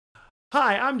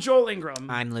Hi, I'm Joel Ingram.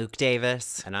 I'm Luke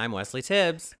Davis. And I'm Wesley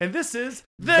Tibbs. And this is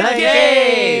The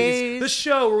Gaze! The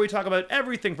show where we talk about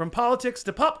everything from politics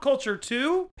to pop culture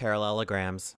to...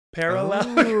 Parallelograms.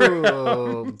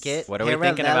 Parallelograms. Get What are we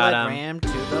thinking about parallelogram to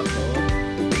the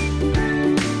full.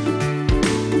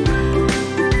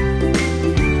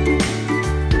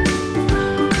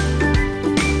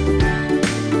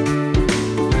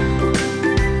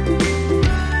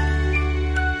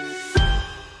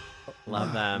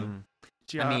 Love them.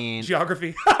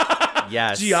 Geography.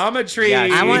 Yes. Geometry.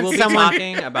 Yes. I want we will someone- be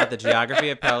talking about the geography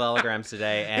of parallelograms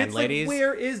today. And It's ladies, like,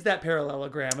 where is that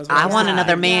parallelogram? Is what I I'm want saying.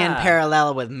 another man Yeah.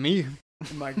 parallel with me.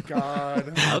 Oh my God.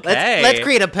 okay. Let's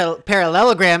create a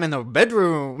parallelogram in the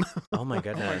bedroom. Oh my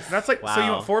goodness. That's like, so you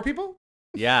Wow. want 4 people?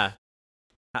 Yeah.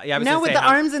 Yeah. I was No, gonna with say the how-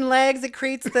 arms and legs, it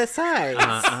creates the sides.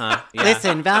 Yeah.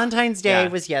 Listen, Valentine's Day Yeah.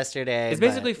 was yesterday. It's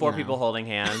basically but, 4 you know. people holding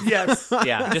hands. Yes.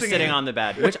 Yeah, just Singing. sitting on the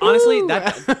bed. Which honestly, Ooh.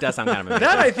 that does sound kind of amazing.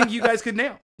 That I think you guys could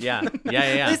nail. Yeah.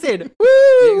 Yeah. Listen,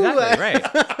 woo!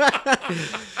 Exactly,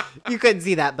 You couldn't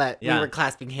see that, but Yeah. we were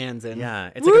clasping hands and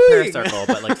Yeah. It's like a prayer circle,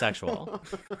 but like sexual.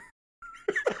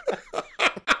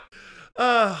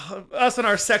 Us and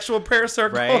our sexual prayer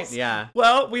circles. Right? Yeah.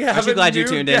 Well, we have Aren't you a glad you new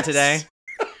tuned guest. in today?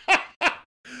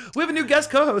 We have a new guest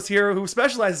co-host here who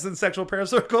specializes in sexual prayer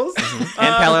circles. And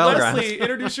parallelograms. Wesley,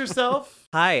 introduce yourself.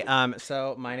 Hi.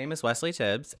 So my name is Wesley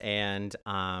Tibbs, and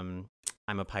I'm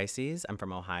a Pisces. I'm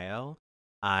from Ohio.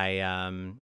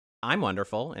 I'm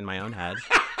wonderful in my own head.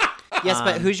 Yes,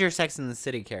 but who's your Sex in the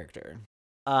City character?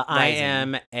 I Rising.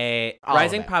 am a All of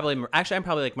rising. it. Probably. Actually, I'm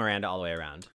probably like Miranda all the way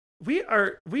around.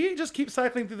 We just keep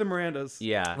cycling through the Mirandas.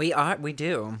 Yeah. We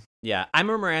do. Yeah. I'm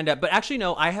a Miranda, but actually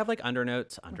no. I have like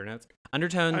undertones of undernotes.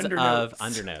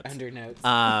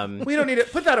 Undernotes. We don't need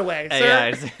it. Put that away, sir. Yeah.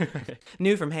 It's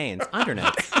new from Haynes.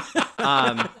 Undernotes.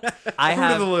 I Fruit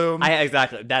have of the loom.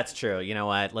 exactly. That's true. You know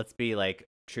what? Let's be like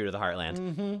true to the heartland.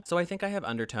 Mm-hmm. So I think I have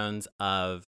undertones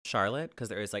of Charlotte because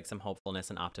there is like some hopefulness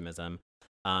and optimism,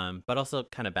 but also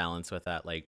kind of balanced with that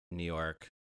like New York.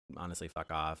 Honestly,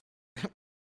 fuck off.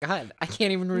 God, I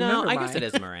can't even remember. No, I guess mine. it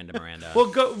is Miranda.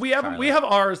 Well, go. We have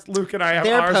ours. Luke and I have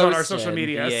They're ours on our posted. social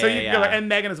media. Yeah, so you can go, yeah. and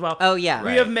Megan as well. Oh yeah. We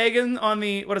Right. have Megan on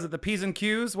the the P's and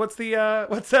Q's. What's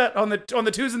that on the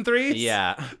 2s and 3s?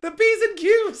 Yeah, The P's and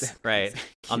Q's. right.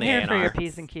 On the Here A&R. for your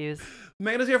P's and Q's.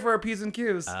 Megan is here for our P's and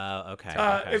Q's. Oh,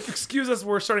 okay. Excuse us,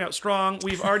 we're starting out strong.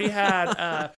 We've already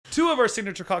had 2 of our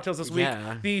signature cocktails this week.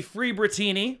 Yeah. The Free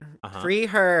Brittini. Uh-huh. Free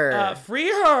her. Free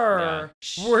her.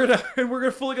 We're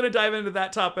fully gonna dive into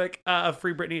that topic of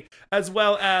Free Britney, as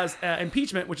well as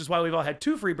impeachment, which is why we've all had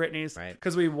 2 Free Britneys, Right.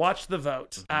 because we watched the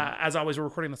vote. As always, we're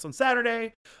recording this on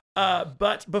Saturday.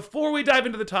 But before we dive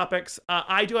into the topics,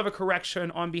 I do have a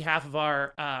correction on behalf of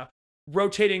our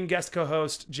rotating guest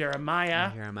co-host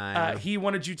Jeremiah. He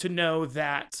wanted you to know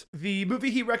that the movie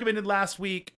he recommended last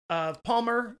week,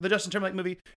 Palmer, the Justin Timberlake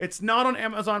movie, it's not on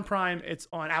Amazon Prime, it's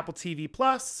on Apple TV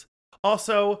Plus.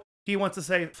 Also, he wants to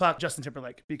say fuck Justin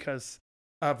Timberlake because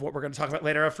of what we're going to talk about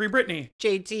later of Free Britney.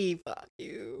 JT, fuck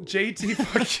you. JT,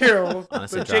 fuck you.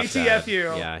 Honestly, The drop JTF dead. you.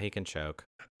 Yeah, he can choke.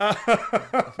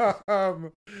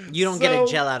 You don't get a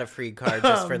gel out of free card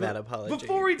just for that apology.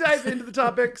 Before we dive into the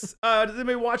topics, does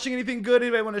anybody watching anything good?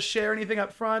 Anybody want to share anything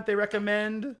up front they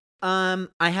recommend? I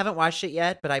haven't watched it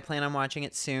yet, but I plan on watching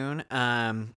it soon.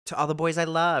 To all the boys I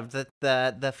loved,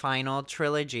 the final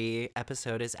trilogy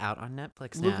episode is out on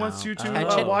Netflix now. Luke wants you to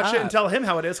Catch watch it up. and tell him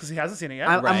how it is because he hasn't seen it yet.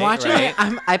 I'm Right, watching right.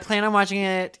 it. I plan on watching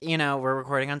it. You know, we're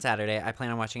recording on Saturday. I plan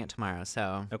on watching it tomorrow,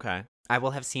 so Okay. I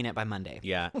will have seen it by Monday.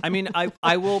 Yeah. I mean,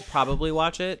 I will probably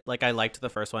watch it. Like, I liked the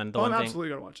first one. I'm absolutely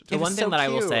going to watch it. The It was one thing so that I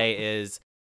will cute. say is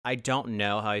I don't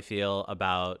know how I feel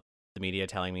about the media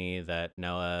telling me that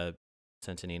Noah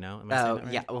Centineo. Am I saying Oh that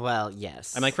right? yeah. Well,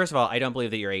 yes. I'm like, first of all, I don't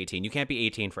believe that you're 18. You can't be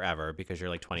 18 forever because you're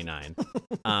like 29.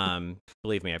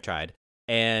 Believe me, I've tried.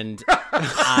 And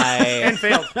And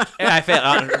failed. I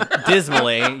failed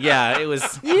dismally. Yeah, it was.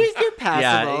 You're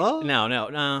passable. Yeah,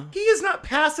 no. He is not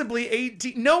passably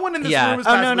 18. No one in this Yeah. room is Oh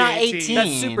passably no, not 18. 18.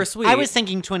 That's super sweet. I was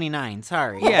thinking 29.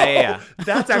 Sorry. Yeah.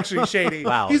 That's actually shady.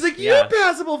 Wow. He's like, Yeah. you're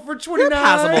passable for 29. You're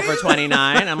passable for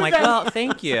 29. I'm like, well,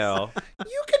 thank you.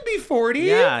 You could be 40.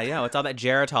 Yeah. It's all that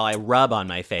Geritol I rub on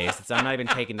my face. I'm not even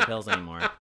taking the pills anymore.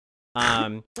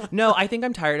 No, I think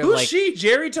I'm tired of Who's like she?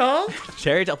 Jerry Tall?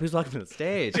 Geritol. Please welcome to the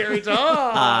stage. Jerry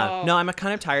Tall. No, I'm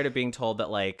kind of tired of being told that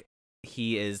like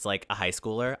he is like a high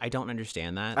schooler. I don't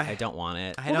understand that. I don't want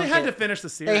it. I Well, don't they had get- to finish the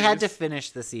series. They had to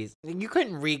finish the season. You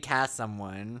couldn't recast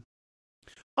someone.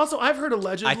 Also, I've heard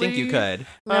allegedly. I think you could.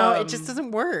 No, it just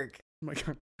doesn't work. Oh my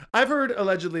God. I've heard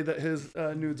allegedly that his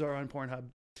nudes are on Pornhub.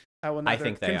 I will neither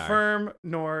think they confirm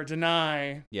nor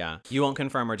deny. Yeah. You won't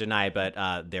confirm or deny, but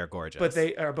they're gorgeous. But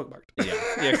they are bookmarked.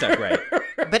 Yeah, exactly right.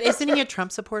 But isn't he a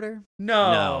Trump supporter?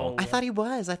 No. I thought he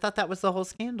was. I thought that was the whole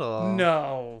scandal.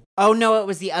 No. Oh no, it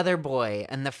was the other boy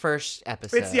in the first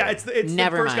episode. It's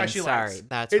Never the first guy mind. she Sorry, likes.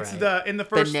 that's it's right. in the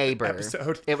first neighbor.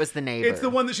 episode. It was the neighbor. It's the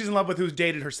one that she's in love with who's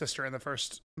dated her sister in the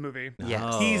first movie. Yes.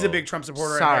 Oh. He's a big Trump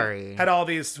supporter. Sorry. And had all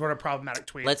these sort of problematic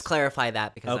tweets. Let's clarify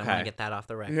that because I want Okay. to get that off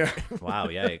the record. Yeah. Wow,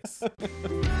 yikes.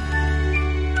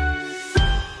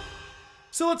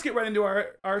 So let's get right into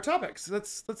our topics.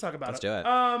 Let's talk about Let's it. do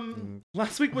it.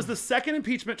 Last week was the second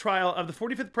impeachment trial of the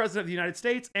 45th president of the United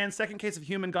States and second case of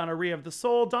human gonorrhea of the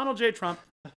soul, Donald J. Trump.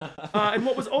 In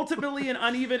what was ultimately an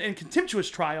uneven and contemptuous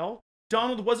trial,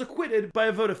 Donald was acquitted by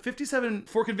a vote of 57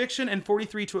 for conviction and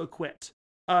 43 to acquit.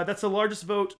 That's the largest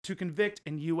vote to convict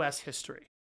in U.S. history.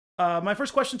 My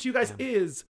first question to you guys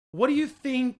is, what do you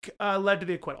think led to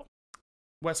the acquittal?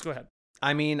 Wes, go ahead.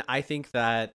 I mean, I think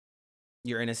that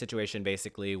you're in a situation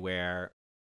basically where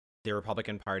the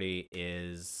Republican Party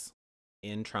is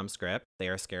in Trump's grip. They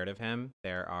are scared of him.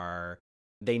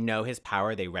 They know his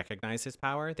power. They recognize his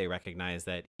power. They recognize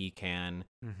that he can,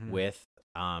 with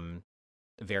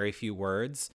very few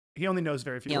words. He only knows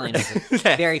very few words.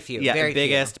 Very few. Yeah, very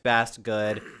biggest, best,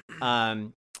 good.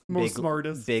 Most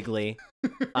smartest. Bigly.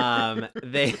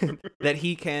 That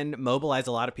he can mobilize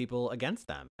a lot of people against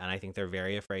them. And I think they're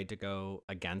very afraid to go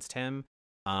against him.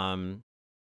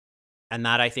 And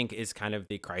that I think is kind of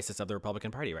the crisis of the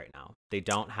Republican Party right now. They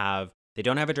don't have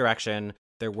a direction.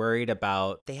 They're worried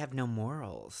about. They have no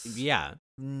morals. Yeah.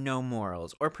 No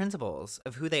morals or principles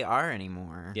of who they are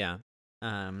anymore. Yeah.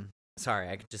 Sorry,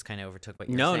 I just kind of overtook what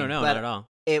you were No, saying. not at all.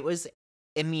 It was,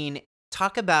 I mean,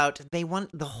 talk about, they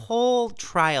want the whole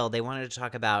trial, they wanted to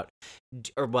talk about,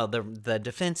 or well, the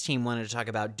defense team wanted to talk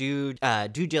about due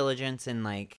diligence and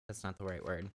like, that's not the right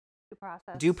word.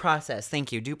 Due process.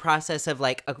 Thank you. Due process of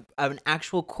like an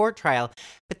actual court trial.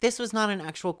 But this was not an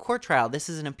actual court trial. This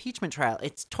is an impeachment trial.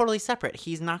 It's totally separate.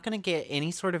 He's not going to get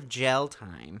any sort of jail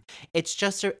time. It's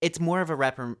just it's more of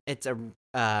a it's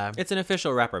an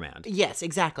official reprimand. Yes,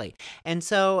 exactly. And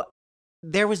so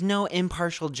there was no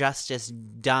impartial justice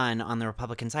done on the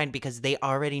Republican side because they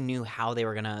already knew how they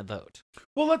were going to vote.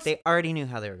 Well, they already knew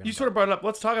how they were going to vote. You sort of brought it up.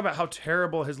 Let's talk about how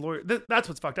terrible his lawyer. That's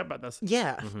what's fucked up about this.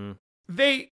 Yeah. Mm-hmm.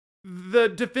 The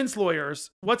defense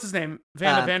lawyers, what's his name?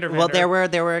 Vanna Vandervander. Well, there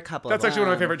were a couple. That's actually one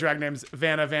of my favorite drag names,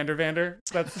 Vanna Vandervander.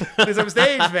 That's his on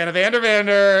stage, Vanna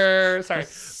Vandervander. Sorry,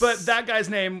 but that guy's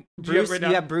name. You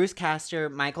have Bruce Castor,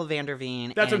 Michael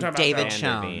Vanderveen, That's and what I'm talking David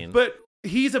about. Schoen. But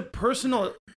he's a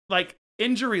personal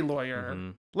injury lawyer. Mm-hmm.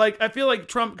 Like I feel like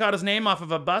Trump got his name off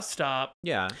of a bus stop.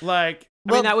 Yeah. Like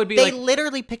I mean, that would be they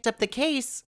literally picked up the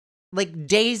case like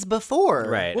days before.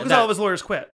 Right. Well, because all of his lawyers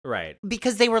quit. Right.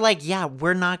 Because they were like, yeah,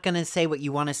 we're not going to say what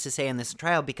you want us to say in this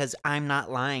trial because I'm not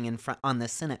lying in front on the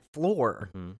Senate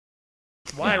floor.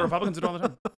 Mm-hmm. Why? Republicans do it all the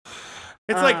time.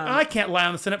 It's like, I can't lie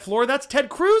on the Senate floor. That's Ted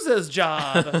Cruz's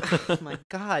job. Oh my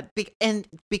God. And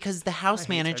because the House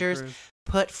managers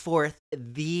put forth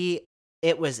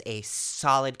it was a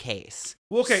solid case.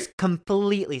 Well, okay.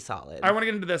 Completely solid. I want to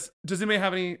get into this. Does anybody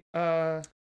have any,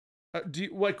 do you,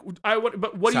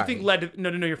 but what do you think led to,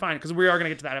 no, you're fine. Because we are going to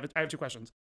get to that. I have two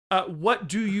questions. What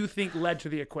do you think led to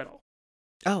the acquittal?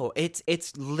 Oh, it's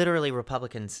literally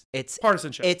Republicans. It's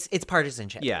partisanship. It's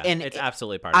partisanship. Yeah, and it's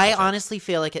absolutely partisanship. I honestly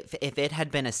feel like if it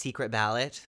had been a secret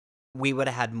ballot, we would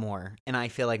have had more, and I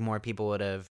feel like more people would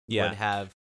have.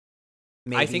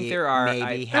 Maybe, I think there are.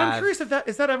 I'm curious if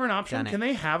is that ever an option? Can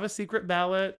they have a secret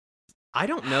ballot? I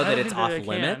don't know that it's off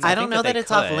limits. I don't know that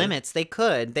it's off limits. They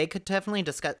could definitely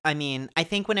discuss. I mean, I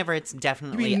think whenever it's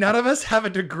definitely. You mean none of us have a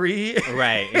degree,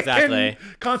 right? Exactly. In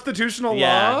constitutional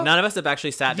law. None of us have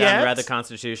actually sat down and read the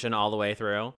Constitution all the way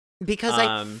through. Because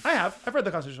I've read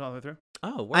the Constitution all the way through.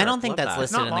 Oh, I don't think that's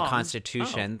listed in the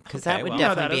Constitution because that would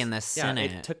definitely be in the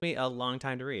Senate. Yeah, it took me a long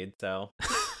time to read, so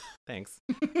thanks.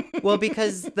 Well,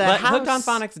 because House Hooked on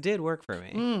Phonics did work for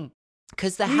me.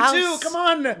 Because the Me House. too. Come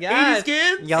on, yes. 80s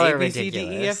kids. Y'all are A, B, C, ridiculous.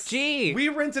 D, E, F, G. We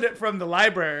rented it from the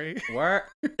library.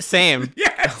 Same.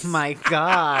 Yes. Oh my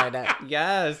God.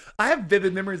 Yes. I have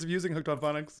vivid memories of using Hooked on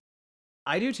Phonics.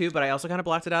 I do too, but I also kind of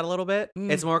blocked it out a little bit.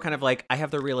 It's more kind of like I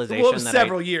have the realization that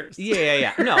several years.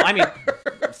 Yeah. No, I mean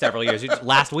several years.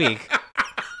 Last week.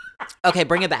 Okay,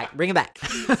 bring it back.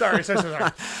 Sorry.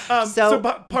 So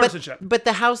partisanship. But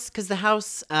the House, because the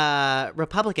House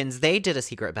Republicans, they did a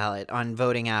secret ballot on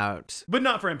voting out, but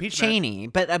not for impeachment. Cheney.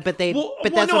 But that's no,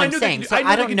 what I'm saying. So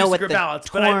I don't know what the ballots,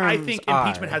 but I think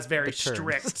impeachment has very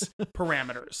strict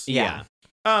parameters. Yeah.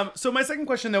 So my second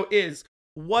question though is,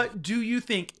 what do you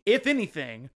think, if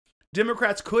anything,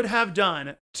 Democrats could have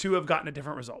done to have gotten a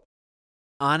different result?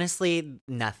 Honestly,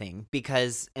 nothing,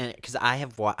 because I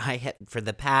have for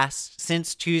the past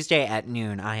since Tuesday at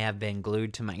noon, I have been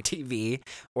glued to my TV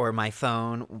or my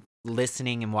phone,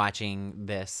 listening and watching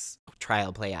this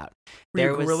trial play out. Were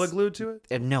you gorilla glued to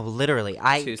it? No, literally.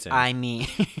 Too soon. I mean,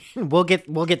 we'll get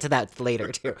to that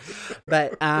later too,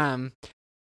 but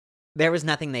there was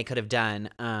nothing they could have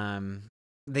done.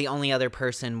 The only other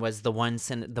person was the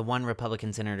one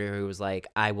Republican senator who was like,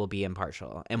 I will be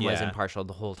impartial, and was impartial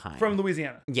the whole time. From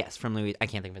Louisiana. Yes, from Louisiana. I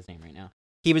can't think of his name right now.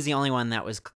 He was the only one that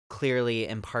was clearly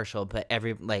impartial, but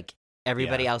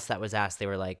everybody else that was asked, they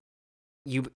were like,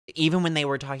 even when they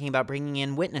were talking about bringing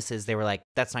in witnesses, they were like,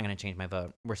 that's not going to change my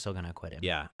vote. We're still going to acquit him.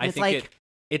 Yeah. I think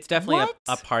it's definitely what?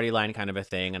 a party line kind of a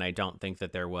thing, and I don't think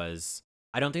there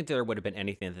would have been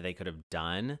anything that they could have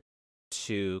done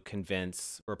to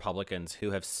convince Republicans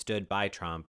who have stood by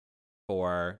Trump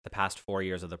for the past 4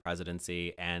 years of the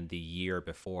presidency and the year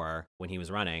before when he was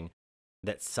running,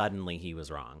 that suddenly he was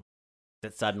wrong.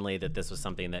 That suddenly that this was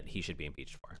something that he should be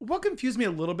impeached for. What confused me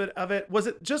a little bit of it, was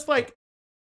it just like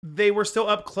they were still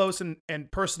up close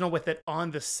and personal with it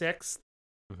on the 6th,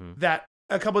 that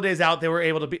a couple of days out they were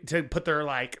able to put their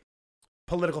like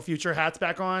political future hats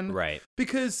back on? Right.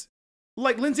 Because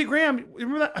like Lindsey Graham,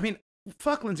 remember that? I mean,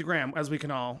 fuck Lindsey Graham, as we can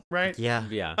all, right? Yeah.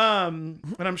 Yeah. And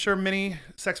I'm sure many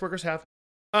sex workers have.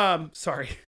 Sorry,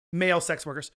 male sex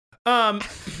workers.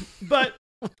 But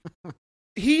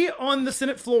he on the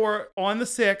Senate floor on the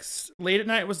 6th, late at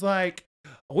night, was like,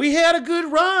 we had a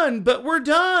good run, but we're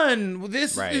done.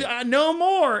 This no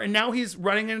more. And now he's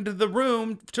running into the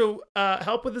room to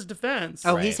help with his defense.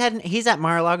 Oh, right. He's at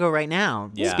Mar-a-Lago right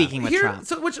now, speaking with Trump.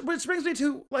 So which brings me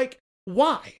to like,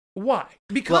 why?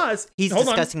 Because he's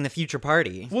discussing the future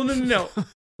party. Well, no.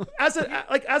 As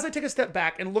I take a step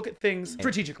back and look at things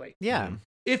strategically. Yeah.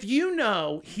 If you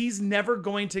know he's never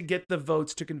going to get the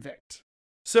votes to convict,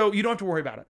 so you don't have to worry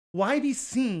about it, why be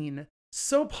seen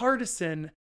so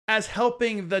partisan as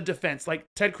helping the defense? Like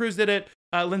Ted Cruz did it,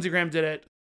 Lindsey Graham did it,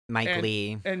 Mike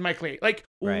Lee. Like,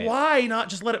 why not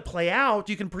just let it play out?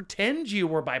 You can pretend you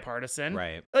were bipartisan.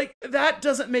 Right. Like, that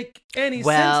doesn't make any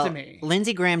sense to me.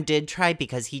 Lindsey Graham did try,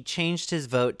 because he changed his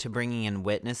vote to bringing in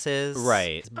witnesses.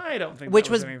 Right. I don't think which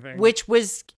that was anything.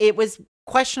 It was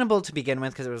questionable to begin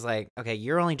with, because it was like, okay,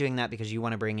 you're only doing that because you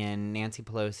want to bring in Nancy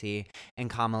Pelosi and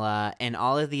Kamala and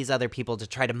all of these other people to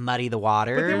try to muddy the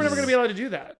waters. But they were never going to be allowed to do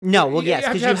that. No, well, yes,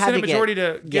 because you had to majority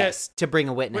to bring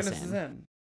a witness in.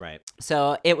 Right.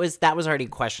 So that was already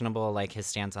questionable, like his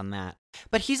stance on that.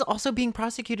 But he's also being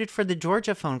prosecuted for the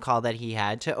Georgia phone call that he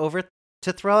had to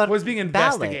throw out was being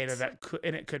investigated,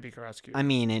 and it could be prosecuted. I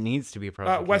mean, it needs to be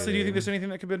prosecuted. Wesley, do you think there's anything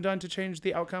that could be done to change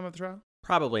the outcome of the trial?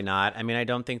 Probably not. I mean, I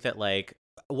don't think that, like,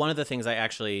 one of the things I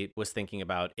actually was thinking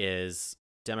about is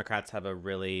Democrats have a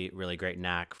really, really great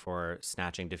knack for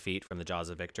snatching defeat from the jaws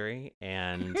of victory,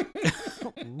 and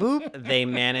they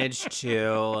managed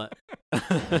to.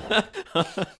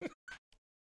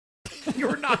 You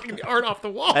were knocking the art off the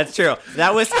wall. That's true.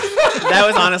 That was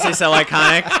honestly so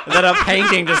iconic that a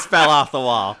painting just fell off the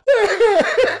wall.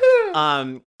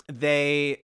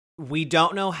 We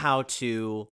don't know how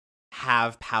to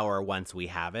have power once we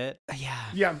have it.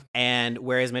 Yeah. And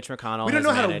whereas Mitch McConnell, we don't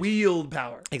know how to wield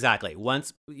power. Exactly.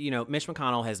 Once Mitch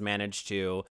McConnell has managed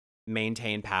to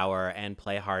maintain power and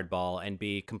play hardball and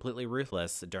be completely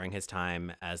ruthless during his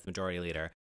time as the majority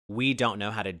leader. We don't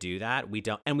know how to do that. We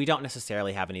don't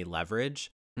necessarily have any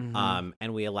leverage. Mm-hmm.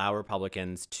 And we allow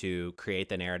Republicans to create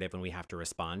the narrative when we have to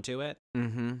respond to it.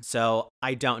 Mm-hmm. So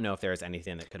I don't know if there's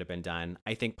anything that could have been done.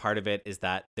 I think part of it is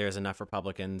that there's enough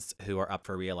Republicans who are up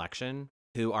for re-election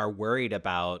who are worried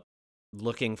about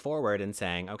looking forward and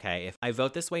saying, okay, if I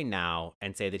vote this way now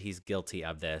and say that he's guilty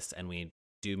of this and we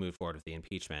do move forward with the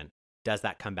impeachment, does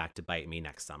that come back to bite me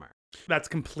next summer? That's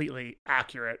completely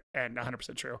accurate and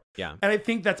 100% true. Yeah. And I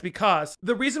think that's because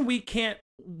the reason we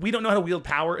don't know how to wield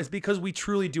power is because we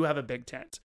truly do have a big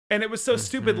tent. And it was so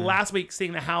stupid last week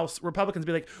seeing the House Republicans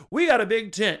be like, we got a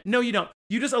big tent. No, you don't.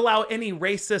 You just allow any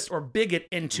racist or bigot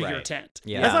into your tent.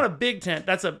 Yeah. That's not a big tent.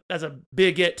 That's a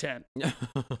bigot tent.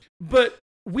 But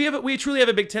we truly have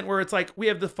a big tent where it's like we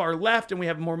have the far left and we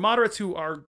have more moderates who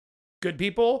are good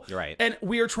people. Right. And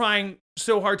we are trying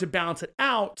so hard to balance it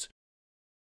out.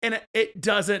 And it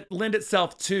doesn't lend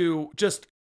itself to just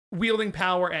wielding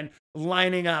power and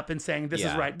lining up and saying this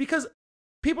is right. Because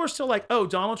people are still like, oh,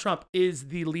 Donald Trump is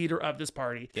the leader of this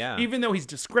party. Yeah. Even though he's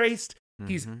disgraced,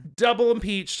 he's double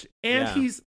impeached, and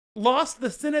he's lost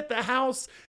the Senate, the House,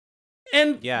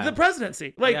 and Yeah. the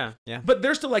presidency. Like, yeah. but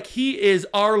they're still like, he is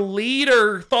our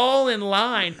leader. Fall in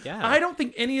line. Yeah. I don't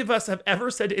think any of us have ever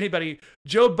said to anybody,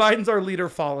 Joe Biden's our leader.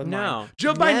 Fall in line.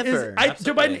 Joe Biden never.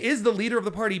 Joe Biden is the leader of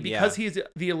the party because he's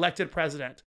the elected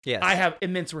president. Yes. I have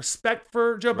immense respect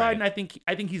for Joe Right. Biden.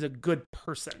 I think he's a good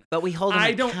person. But we hold him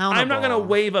accountable. I'm not gonna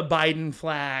wave a Biden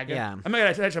flag. Yeah. I'm not gonna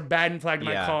attach a Biden flag to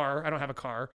my car. I don't have a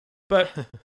car, but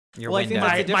Your Well, I think window.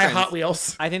 that's the my difference. Hot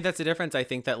Wheels. I think that's the difference. I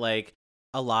think that like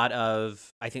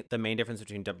I think the main difference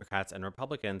between Democrats and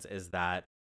Republicans is that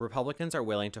Republicans are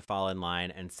willing to fall in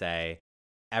line and say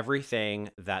everything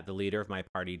that the leader of my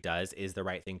party does is the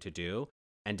right thing to do,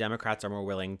 and Democrats are more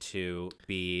willing to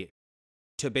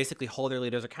basically hold their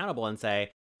leaders accountable and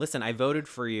say, listen, I voted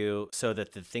for you so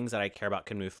that the things that I care about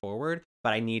can move forward,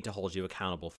 but I need to hold you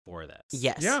accountable for this.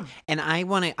 Yes. Yeah. And I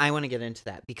want to get into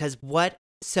that because what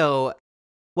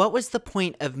was the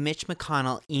point of Mitch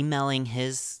McConnell emailing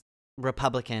his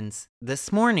Republicans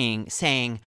this morning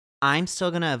saying, I'm still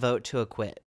going to vote to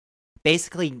acquit?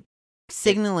 Basically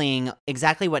signaling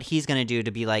exactly what he's going to do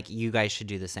to be like, you guys should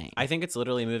do the same. I think it's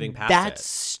literally moving past That's it.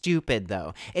 stupid,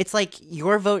 though. It's like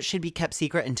your vote should be kept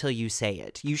secret until you say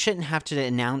it. You shouldn't have to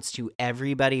announce to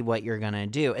everybody what you're going to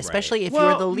do, especially if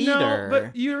you're the leader. No,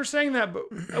 but you're saying that,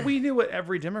 but we knew what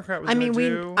every Democrat was going to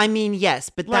do. I mean, yes,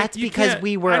 but Like, that's you because can't-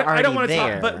 we were I don't already wanna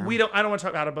there. talk, but I don't want to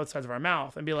talk out of both sides of our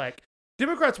mouth and be like,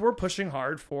 Democrats were pushing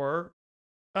hard for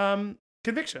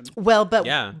conviction. Well, but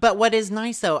Yeah. but what is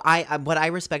nice though, what I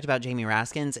respect about Jamie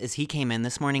Raskins is he came in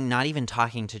this morning not even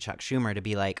talking to Chuck Schumer to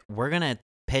be like, we're gonna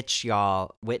pitch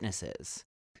y'all witnesses,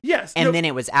 Yes, and then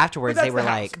it was afterwards but they that's were the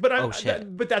House. like, but oh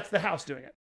shit. but that's the House doing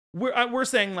it. We're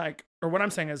saying like, or what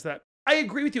I'm saying is that I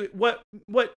agree with you. What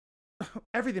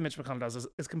everything Mitch McConnell does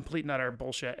is complete and utter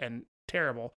bullshit and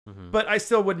terrible. Mhm. But I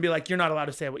still wouldn't be like, you're not allowed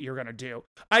to say what you're gonna do.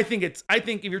 I think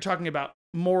if you're talking about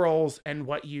morals and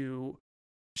what you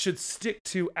should stick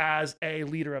to as a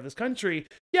leader of this country,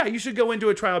 yeah, you should go into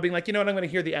a trial being like, you know what, I'm going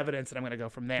to hear the evidence and I'm going to go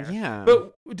from there. Yeah.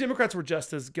 But Democrats were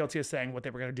just as guilty of saying what they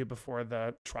were going to do before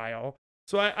the trial.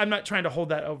 So I'm not trying to hold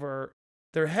that over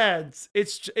their heads.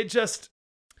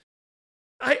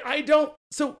 I don't.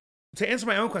 So to answer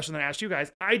my own question that I asked you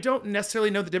guys, I don't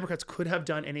necessarily know the Democrats could have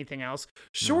done anything else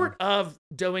short of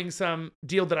doing some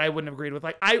deal that I wouldn't have agreed with.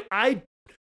 Like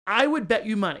I would bet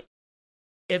you money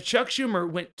if Chuck Schumer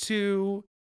went to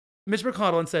Mitch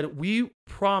McConnell and said, we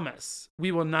promise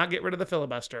we will not get rid of the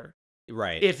filibuster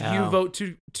Right. if you vote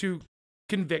to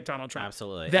convict Donald Trump.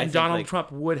 Absolutely. Then I think, Donald like,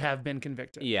 Trump would have been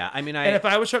convicted. Yeah. I mean, And if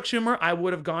I was Chuck Schumer, I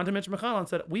would have gone to Mitch McConnell and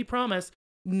said, we promise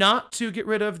not to get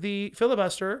rid of the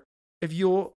filibuster if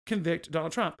you'll convict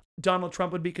Donald Trump. Donald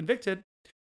Trump would be convicted.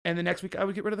 And the next week I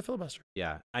would get rid of the filibuster.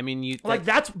 yeah. I mean,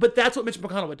 That's what Mitch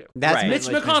McConnell would do. That's Right. Mitch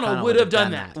like McConnell would have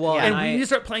done that. Well, and and we I- need to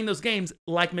start playing those games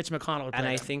like Mitch McConnell would play and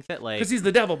I them. think that like Because he's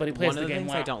the devil, but he plays one the of the game things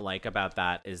well. I don't like about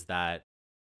that is that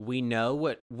we know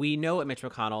what Mitch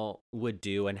McConnell would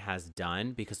do and has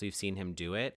done because we've seen him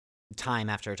do it time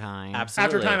after time.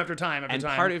 absolutely After time.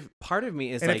 and part of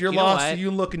me is And like, if you're you know lost, what?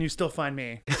 you look and you still find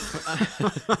me.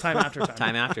 Time after time.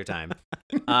 time after time.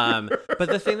 But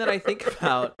the thing that I think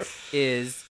about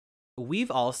is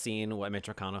we've all seen what Mitch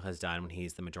McConnell has done when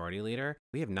he's the majority leader.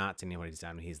 We have not seen what he's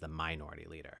done when he's the minority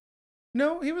leader.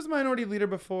 No, he was minority leader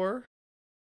before.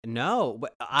 No,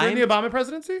 but During the Obama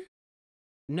presidency?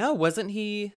 no, wasn't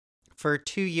he? For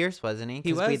 2 years, wasn't he?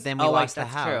 He 'Cause was. Then we Oh, lost the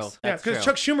that's House. true. Yeah, That's because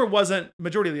true. Chuck Schumer wasn't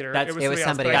majority leader. That's- it was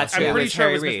somebody else. else. I'm Yeah, pretty sure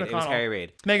Harry it was Reid. Mitch It was McConnell. Harry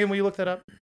Reid. Megan, will you look that up?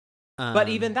 But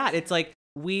even that, it's like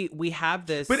we have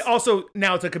this. But also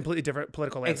now it's a completely different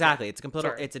political landscape. Exactly,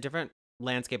 Sorry. it's a different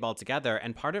landscape altogether.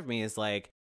 And part of me is like,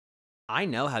 I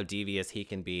know how devious he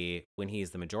can be when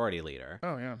he's the majority leader.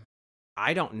 Oh yeah.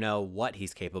 I don't know what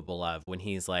he's capable of when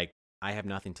he's like, I have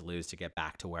nothing to lose to get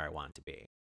back to where I want to be.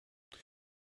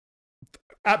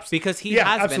 Because he Yeah,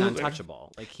 has absolutely. been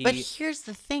untouchable. Like But here's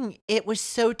the thing. It was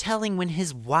so telling when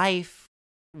his wife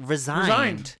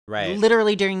resigned. Right.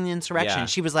 Literally during the insurrection. Yeah.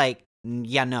 She was like,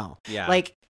 yeah, no. Yeah.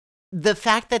 Like, the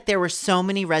fact that there were so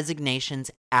many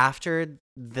resignations after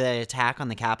the attack on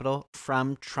the Capitol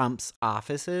from Trump's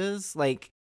offices, like,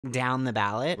 down the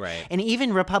ballot. Right. And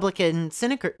even Republican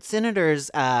senators,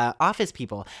 office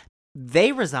people,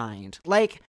 they resigned.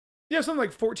 Like, Yeah, something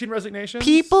like 14 resignations.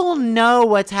 people know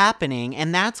what's happening,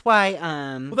 and that's why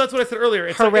Well, that's what I said earlier.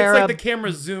 It's like Herrera- the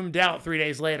camera zoomed out 3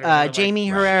 days later. They're like, Jamie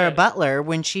 "Shit." Herrera Butler,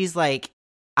 when she's like,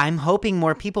 I'm hoping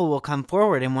more people will come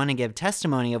forward and want to give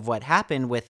testimony of what happened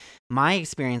with my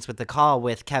experience with the call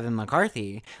with Kevin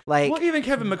McCarthy. Like, well, even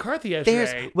Kevin McCarthy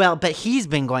yesterday. But he's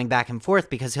been going back and forth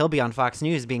because he'll be on Fox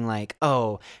News being like,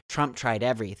 oh, Trump tried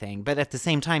everything. But at the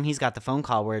same time, he's got the phone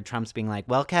call where Trump's being like,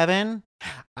 well, Kevin,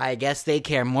 I guess they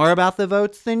care more about the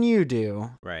votes than you do.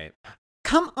 Right.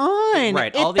 Come on.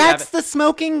 Right. That's the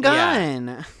smoking gun.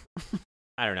 Yeah.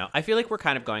 I don't know. I feel like we're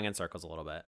kind of going in circles a little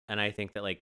bit. And I think that,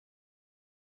 like,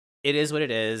 it is what it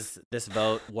is. This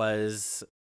vote was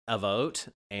a vote,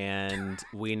 and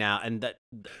we now and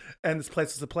this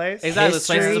place is a place. Exactly, this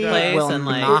place is a place, will and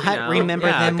like not remember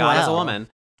them God well. is a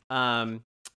woman.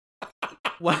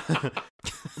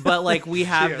 But like we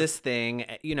have this thing.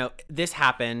 This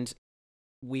happened.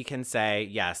 We can say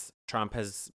yes, Trump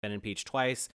has been impeached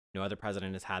twice. No other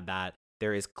president has had that.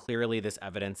 There is clearly this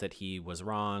evidence that he was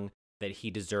wrong, that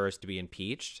he deserves to be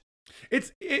impeached.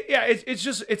 It's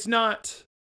not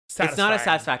satisfying. It's not a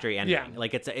satisfactory ending. Yeah.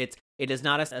 Like it is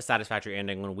not a satisfactory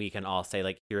ending when we can all say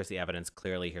like, here's the evidence,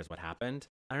 clearly here's what happened.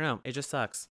 I don't know. It just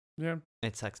sucks. Yeah.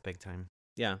 It sucks big time.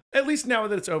 Yeah. At least now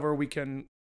that it's over, we can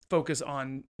focus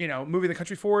on, moving the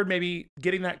country forward, maybe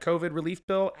getting that COVID relief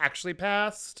bill actually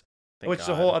passed, which is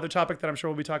a whole other topic that I'm sure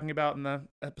we'll be talking about in the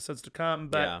episodes to come.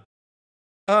 But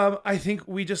I think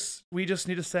we just need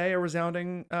to say a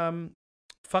resounding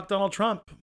fuck Donald Trump.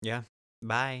 Yeah.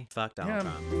 Bye. Fuck Donald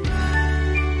Trump.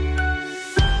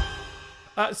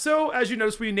 So, as you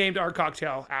noticed, we named our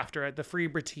cocktail after it, the Free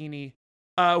Britney.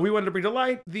 We wanted to bring to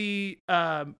light the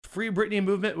Free Britney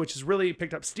movement, which has really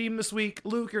picked up steam this week.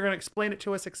 Luke, you're going to explain it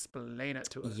to us. Explain it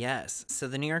to us. Yes. So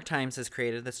the New York Times has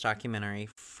created this documentary,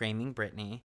 Framing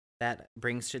Britney, that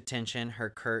brings to attention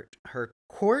her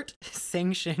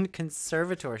court-sanctioned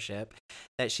conservatorship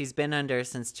that she's been under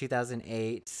since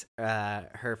 2008.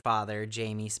 Her father,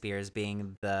 Jamie Spears,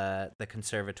 being the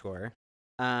conservator.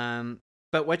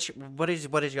 But what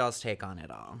is y'all's take on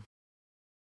it all?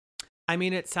 I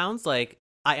mean, it sounds like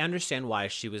I understand why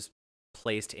she was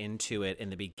placed into it in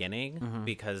the beginning,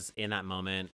 because in that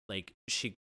moment, like,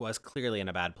 she was clearly in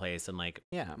a bad place and like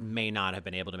may not have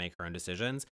been able to make her own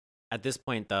decisions. At this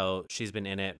point, though, she's been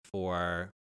in it for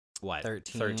what,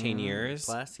 13 years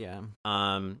plus, yeah.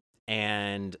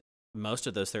 And most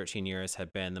of those 13 years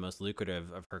have been the most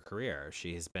lucrative of her career.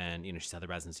 She's been, she's had the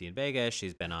residency in Vegas.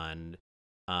 She's been on,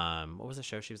 what was the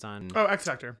show she was on? Oh, X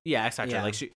Factor. Yeah, X Factor. Yeah.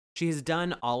 Like she has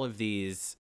done all of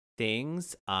these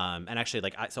things. And actually,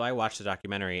 like, so I watched the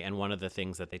documentary, and one of the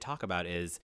things that they talk about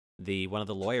is one of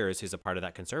the lawyers who's a part of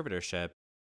that conservatorship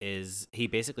is he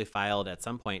basically filed at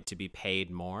some point to be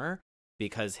paid more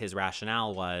because his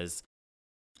rationale was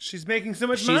she's making so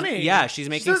much money. Yeah, she's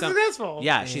making so successful.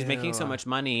 Yeah, she's making so much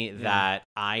money that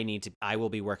I will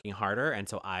be working harder, and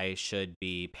so I should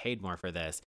be paid more for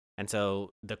this. And so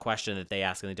the question that they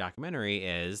ask in the documentary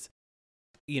is,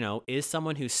 is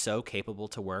someone who's so capable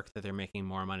to work that they're making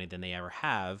more money than they ever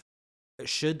have,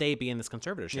 should they be in this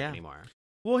conservatorship anymore?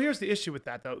 Well, here's the issue with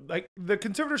that, though. Like, the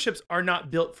conservatorships are not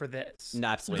built for this. No,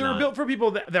 absolutely They're not. built for people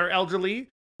that are elderly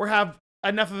or have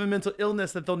enough of a mental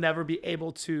illness that they'll never be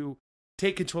able to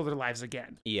take control of their lives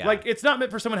again. Yeah. Like, it's not meant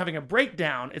for someone having a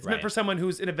breakdown. It's meant Right. for someone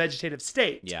who's in a vegetative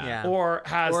state. Yeah. Or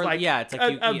has, it's like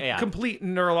a complete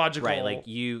neurological... Right, like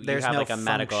you There's have no like a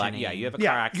medical... functioning. Yeah, you have a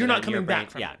Yeah, car accident. you're not and coming your brain, back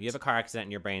from it. you have a car accident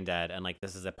and you're brain dead, and like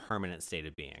this is a permanent state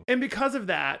of being. And because of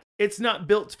that, it's not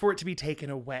built for it to be taken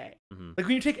away. Mm-hmm. Like,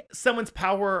 when you take someone's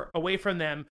power away from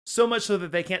them so much so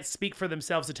that they can't speak for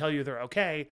themselves to tell you they're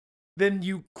okay, then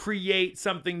you create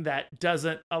something that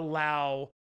doesn't allow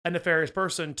a nefarious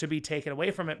person to be taken away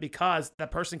from it because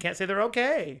that person can't say they're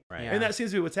okay. Right. Yeah. And that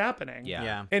seems to be what's happening.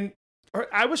 Yeah. And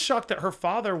I was shocked that her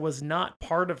father was not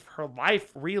part of her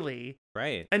life, really,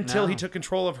 Right. until he No. took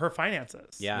control of her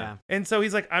finances. Yeah. And so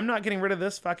he's like, I'm not getting rid of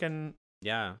this fucking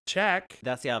Yeah. check.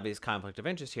 That's the obvious conflict of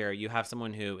interest here. You have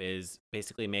someone who is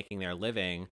basically making their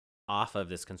living off of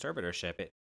this conservatorship.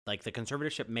 Like, the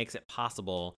conservatorship makes it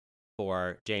possible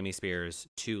for Jamie Spears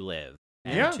to live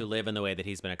and to live in the way that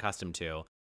he's been accustomed to.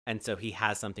 And so he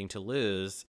has something to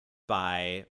lose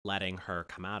by letting her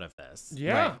come out of this.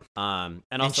 Yeah. Right. And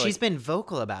And also, she's been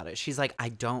vocal about it. She's like, I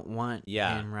don't want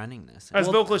him running this. As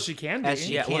vocal as she can be. As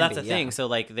she yeah, well, can that's be, the thing. yeah. So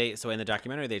like so in the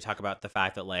documentary they talk about the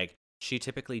fact that like she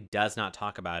typically does not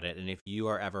talk about it, and if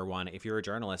you're a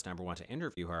journalist and ever want to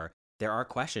interview her, there are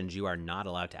questions you are not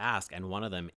allowed to ask, and one of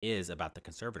them is about the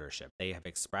conservatorship. They have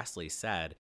expressly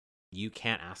said you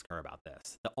can't ask her about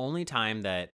this. The only time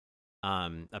that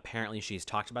apparently she's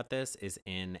talked about this is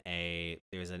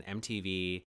there's an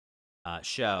MTV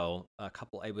show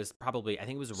it was probably, I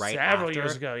think it was right Several after,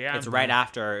 years ago, yeah. it's right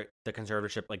after the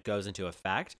conservatorship like goes into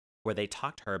effect, where they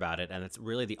talked to her about it. And it's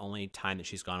really the only time that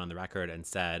she's gone on the record and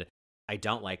said, I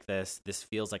don't like this. This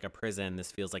feels like a prison.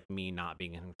 This feels like me not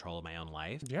being in control of my own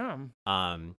life. Yeah.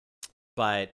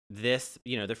 But this,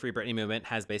 the Free Britney movement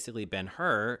has basically been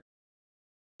her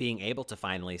being able to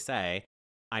finally say,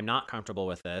 I'm not comfortable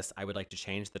with this. I would like to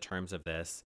change the terms of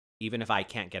this. Even if I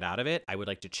can't get out of it, I would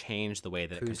like to change the way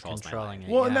that it controls my life.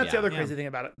 Well, and that's the other crazy thing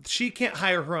about it. She can't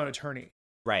hire her own attorney.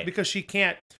 Right. Because she's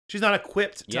not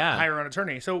equipped to hire her own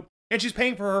attorney. So, and she's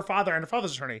paying for her father and her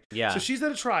father's attorney. Yeah. So she's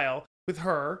at a trial with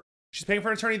her. She's paying for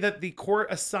an attorney that the court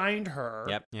assigned her.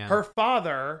 Yep. Yeah. Her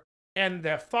father and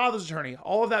their father's attorney,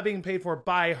 all of that being paid for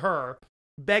by her,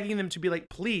 begging them to be like,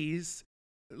 please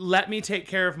let me take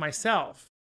care of myself.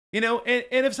 And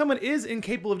if someone is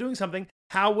incapable of doing something,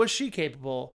 how was she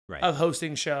capable of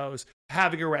hosting shows,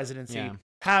 having a residency,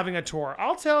 having a tour?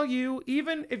 I'll tell you,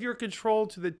 even if you're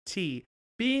controlled to the T,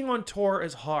 being on tour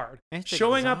is hard. It's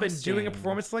Showing up and exhausting. doing a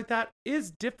performance like that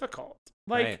is difficult.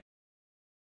 Like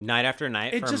night after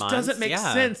night, it for just months. doesn't make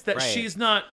sense that Right. she's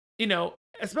not,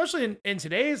 especially in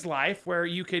today's life where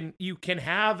you can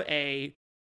have a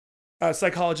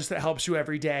psychologist that helps you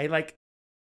every day. Like,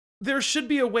 there should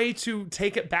be a way to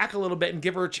take it back a little bit and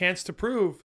give her a chance to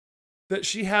prove that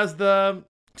she has the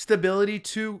stability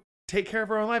to take care of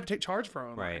her own life, take charge of her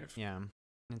own life. Yeah.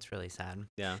 It's really sad.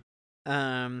 Yeah.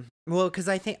 Well, because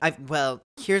I think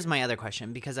here's my other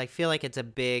question, because I feel like it's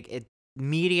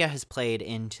media has played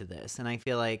into this, and I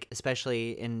feel like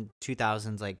especially in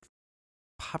 2000s, like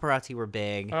paparazzi were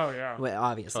big. Oh yeah. Well,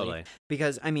 obviously. Totally.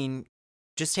 Because I mean,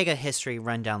 just take a history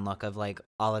rundown look of like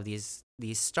all of these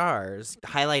stars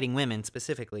highlighting women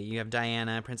specifically. You have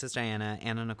Princess Diana,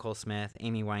 Anna Nicole Smith,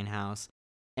 Amy Winehouse,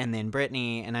 and then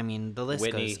Britney, and I mean the list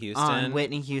Whitney goes Houston. on.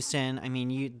 Whitney Houston. I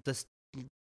mean,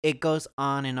 it goes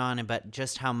on, but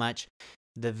just how much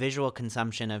the visual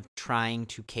consumption of trying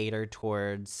to cater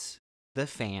towards the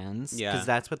fans, because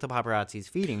that's what the paparazzi's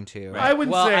feeding to. Right. I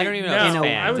wouldn't say. I don't even know if it's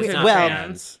fans. I would It's say not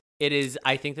fans. It is.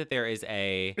 I think that there is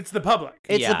It's the public.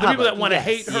 It's the people that want to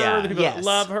hate her, the people that Yes.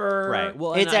 love her. Right.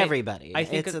 Well, It's everybody. I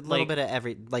think it's a little bit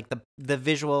of the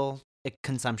visual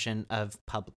consumption of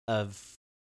the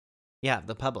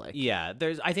public. Yeah,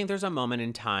 I think there's a moment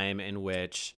in time in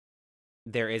which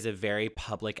there is a very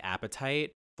public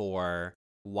appetite for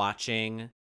watching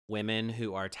women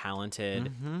who are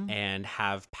talented and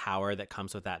have power that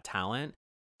comes with that talent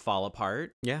fall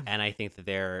apart. Yeah. And I think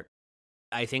that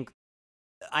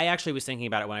I actually was thinking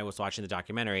about it when I was watching the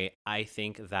documentary. I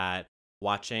think that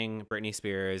watching Britney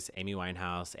Spears, Amy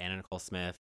Winehouse, Anna Nicole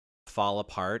Smith fall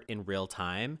apart in real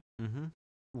time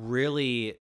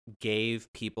really gave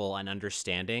people an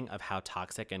understanding of how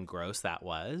toxic and gross that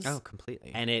was. Oh,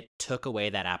 completely. And it took away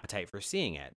that appetite for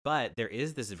seeing it. But there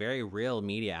is this very real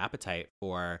media appetite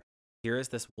for, here is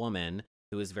this woman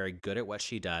who is very good at what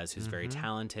she does, who's very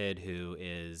talented, who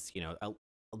is,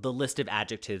 the list of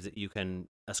adjectives that you can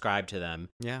ascribe to them.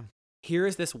 Yeah. Here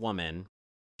is this woman.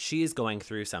 She is going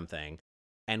through something,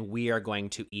 and we are going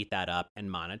to eat that up and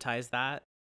monetize that.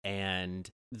 And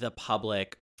the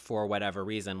public, for whatever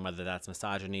reason, whether that's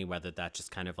misogyny, whether that's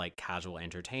just kind of like casual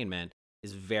entertainment,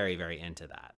 is very, very into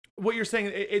that. What you're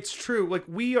saying, it's true. Like,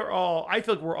 I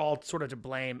feel like we're all sort of to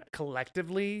blame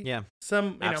collectively. Yeah.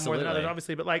 Some, more than others,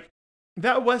 obviously. But like,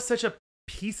 that was such a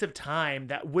piece of time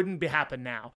that wouldn't happen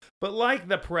now. But like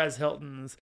the Perez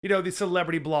Hiltons, the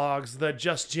celebrity blogs, the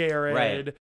Just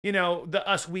Jared, the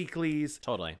Us Weeklies.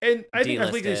 Totally. And I think Us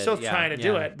Delisted, Weekly is still trying to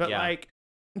do it. But yeah. like,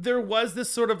 there was this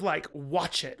sort of like,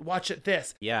 watch it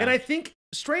this. Yeah. And I think,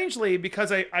 strangely,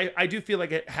 because I do feel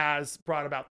like it has brought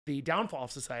about the downfall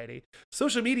of society,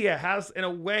 social media has, in a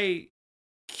way,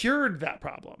 cured that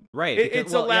problem. Right.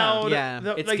 It's allowed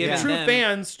the true them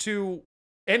fans to,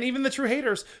 and even the true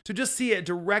haters, to just see a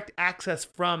direct access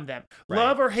from them. Right.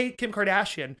 Love or hate Kim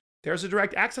Kardashian, there's a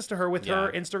direct access to her with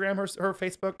her Instagram, her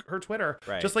Facebook, her Twitter.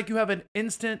 Right. Just like you have an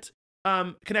instant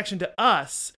connection to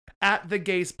us at The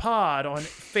Gays Pod on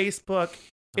Facebook,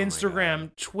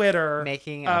 Instagram, Twitter.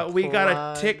 Making we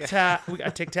got a TikTok. We got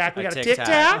a TikTok. We got a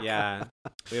TikTok. Yeah.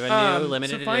 We have a new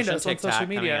limited so find edition us on TikTok social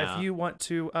media coming out. if you want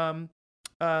to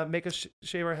make us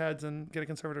shave our heads and get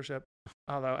a conservatorship.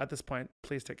 Although at this point,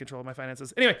 please take control of my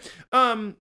finances. Anyway,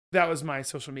 that was my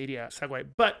social media segue.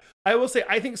 But I will say,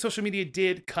 I think social media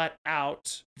did cut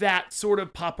out that sort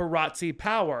of paparazzi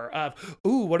power of,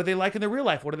 ooh, what are they like in their real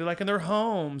life? What are they like in their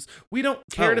homes? We don't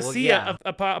care to see a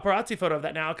paparazzi photo of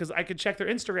that now, because I could check their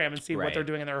Instagram and see what they're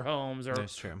doing in their homes. Or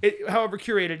that's true. However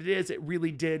curated it is, it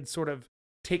really did sort of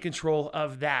take control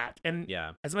of that. And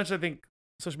as much as I think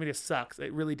social media sucks.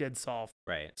 It really did solve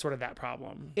Right. sort of that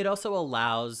problem. It also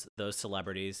allows those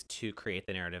celebrities to create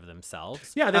the narrative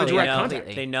themselves. Yeah, they have direct contact.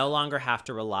 completely. They no longer have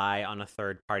to rely on a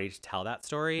third party to tell that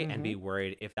story and Mm-hmm. be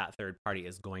worried if that third party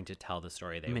is going to tell the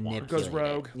story they want. Manipulate Goes it.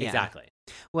 rogue. Yeah. Exactly.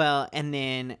 Well, and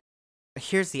then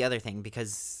here's the other thing,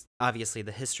 because obviously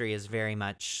the history is very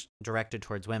much directed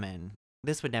towards women.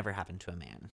 This would never happen to a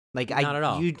man. Like, Not at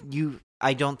all.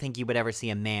 I don't think you would ever see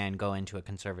a man go into a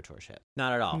conservatorship.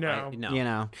 Not at all. No. No. You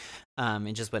know,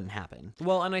 it just wouldn't happen.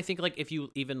 Well, and I think like if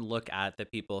you even look at the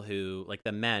people who, like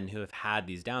the men who have had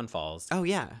these downfalls, Oh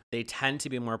yeah, they tend to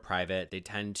be more private. They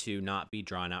tend to not be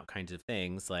drawn out kinds of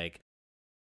things. Like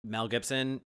Mel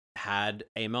Gibson had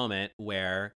a moment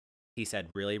where he said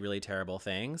really, really terrible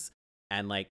things and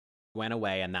like went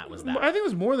away, and that was that. I think it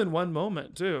was more than one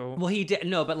moment too. Well, he did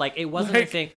no, but like it wasn't a Like-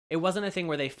 thing. It wasn't a thing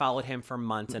where they followed him for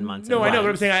months and months. No, and I know what I'm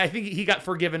months. saying. I think he got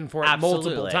forgiven for it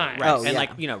multiple times. Right. Oh, And yeah. like,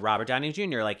 you know, Robert Downey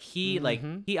Jr., like he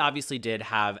Mhm. he obviously did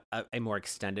have a more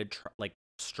extended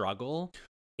struggle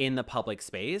in the public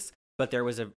space, but there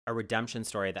was a redemption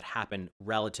story that happened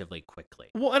relatively quickly.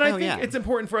 Well, and I Oh, think yeah. it's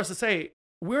important for us to say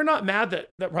we're not mad that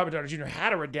Robert Downey Jr.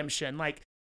 had a redemption. Like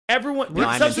everyone, No,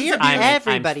 I'm substance here- abuse, I'm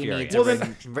Everybody furious. needs Well, a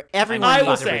then- everyone I will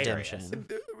needs a say- redemption.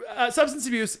 substance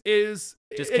abuse is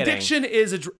Just kidding. addiction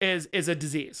is a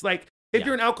disease. Like if Yeah.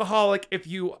 you're an alcoholic, if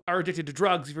you are addicted to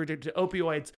drugs, if you're addicted to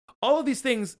opioids, all of these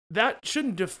things that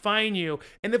shouldn't define you.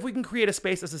 And if we can create a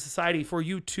space as a society for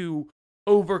you to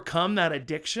overcome that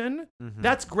addiction, Mhm.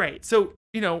 that's great. So,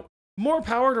 you know, more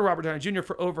power to Robert Downey Jr.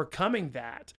 for overcoming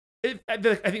that. I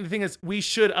think the thing is we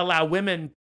should allow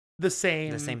women the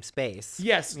same space.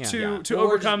 Yes, Yeah. to Yeah. to Or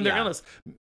overcome just- their yeah. illness.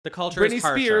 The culture Britney is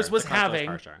harsher. Spears was The culture is having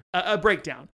harsher. a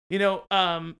breakdown. You know,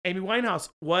 Amy Winehouse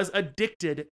was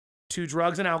addicted to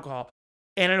drugs and alcohol.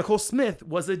 Anna Nicole Smith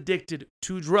was addicted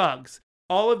to drugs.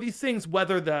 All of these things,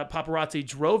 whether the paparazzi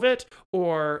drove it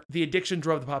or the addiction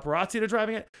drove the paparazzi to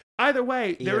driving it, either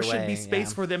way, there Either should be way, space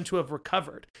yeah. for them to have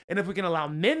recovered. And if we can allow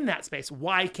men that space,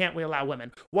 why can't we allow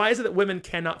women? Why is it that women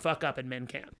cannot fuck up and men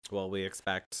can? Well, we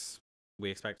expect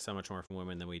so much more from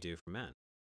women than we do from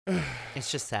men.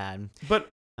 It's just sad. But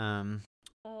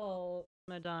Oh,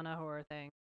 Madonna horror thing.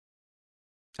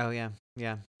 Oh yeah.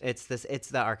 It's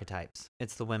the archetypes.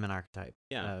 It's the women archetype.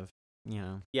 Yeah. Of, you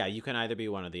know. Yeah, you can either be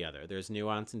one or the other. There's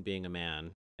nuance in being a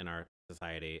man in our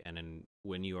society, and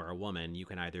when you are a woman, you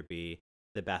can either be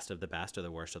the best of the best or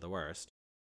the worst of the worst,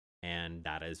 and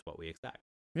that is what we expect.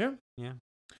 yeah. Yeah.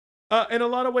 In a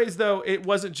lot of ways, though, it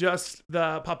wasn't just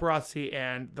the paparazzi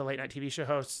and the late night TV show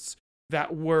hosts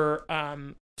that were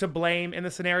to blame in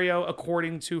the scenario.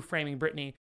 According to Framing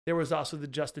Britney, there was also the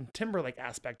Justin Timberlake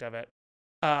aspect of it.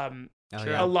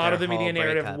 A lot of the Their media whole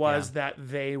narrative breakup, was yeah. that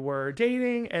they were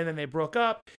dating and then they broke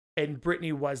up, and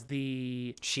Britney was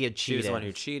the. She had She was cheated. the one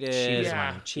who cheated. She was the Yeah.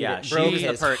 one who cheated. Yeah, she broke was the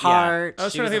his per- yeah. heart. I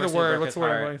was She trying to think was of the the person who word. broke What's the his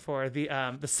word I'm heart.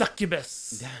 going for? The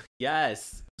succubus.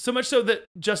 Yes. So much so that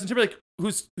Justin Timberlake,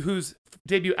 whose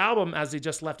debut album, as he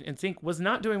just left NSYNC, was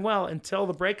not doing well until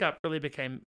the breakup really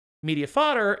became media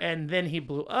fodder, and then he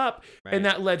blew up, Right. and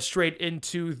that led straight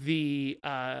into the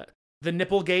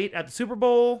Nipplegate at the Super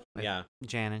Bowl, Yeah.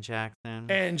 Janet Jackson.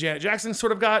 and Janet Jackson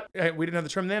sort of got, we didn't have the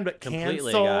term then, but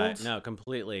Completely canceled.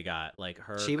 completely got like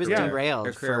her. She was career- derailed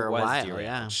her career for a was while. derailed.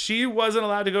 Yeah. She wasn't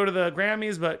allowed to go to the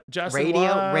Grammys, but Justin Radio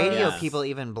was. Yes. people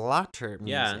even blocked her music,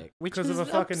 Yeah. which Because of is a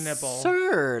fucking nipple.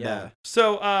 absurd. Yeah.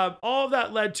 So all of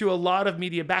that led to a lot of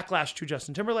media backlash to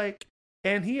Justin Timberlake,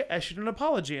 and he issued an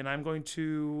apology, and I'm going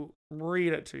to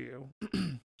read it to you.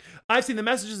 I've seen the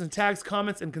messages and tags,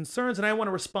 comments, and concerns, and I want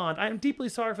to respond. I am deeply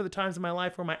sorry for the times in my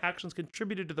life where my actions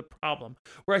contributed to the problem,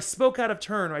 where I spoke out of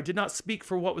turn or I did not speak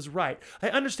for what was right. I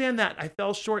understand that I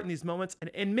fell short in these moments and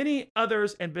in many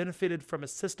others and benefited from a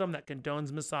system that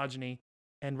condones misogyny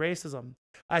and racism.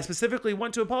 I specifically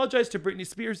want to apologize to Britney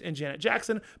Spears and Janet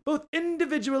Jackson, both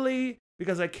individually,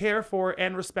 because I care for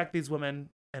and respect these women,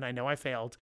 and I know I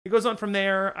failed. It goes on from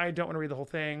there. I don't want to read the whole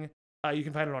thing. You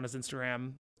can find it on his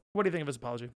Instagram. What do you think of his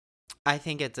apology? I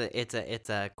think it's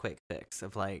a quick fix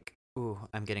of like, ooh,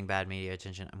 I'm getting bad media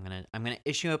attention. I'm gonna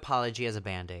issue an apology as a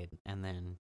Band-Aid and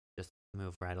then just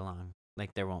move right along.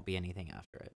 Like there won't be anything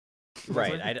after it.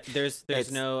 Right.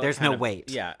 There's no weight.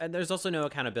 Yeah, and there's also no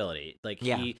accountability. Like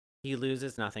Yeah. he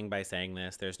loses nothing by saying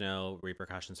this. There's no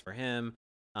repercussions for him.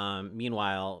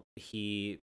 Meanwhile,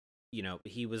 he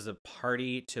was a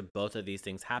party to both of these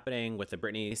things happening. With the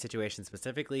Britney situation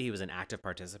specifically, he was an active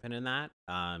participant in that.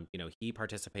 He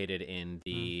participated in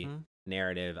the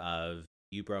narrative of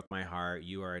you broke my heart,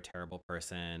 you are a terrible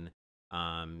person,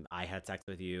 I had sex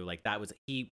with you. Like that was,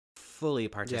 he fully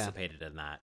participated in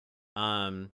that.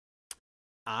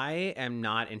 I am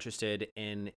not interested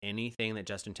in anything that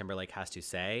Justin Timberlake has to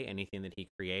say, anything that he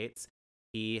creates.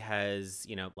 He has,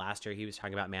 last year he was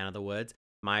talking about Man of the Woods.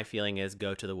 My feeling is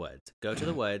go to the woods. Go to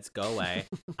the woods. Go away.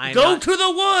 Go to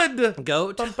the wood!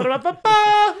 Go to...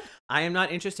 Ba-ba-ba-ba-ba! I am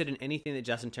not interested in anything that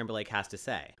Justin Timberlake has to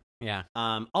say. Yeah.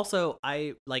 Also,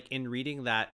 I in reading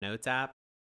that notes app,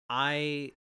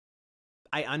 I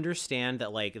understand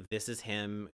that this is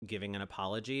him giving an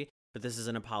apology, but this is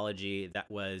an apology that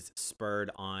was spurred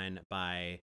on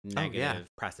by negative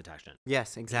press attention.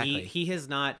 Yes, exactly. He has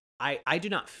not. I do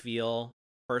not feel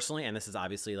personally, and this is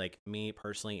obviously me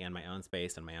personally in my own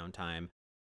space and my own time,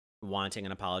 wanting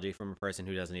an apology from a person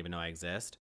who doesn't even know I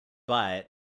exist. But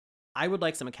I would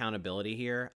like some accountability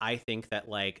here. I think that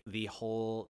the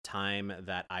whole time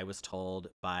that I was told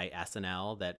by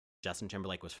SNL that Justin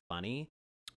Timberlake was funny,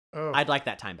 I'd like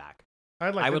that time back.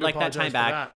 I would like that time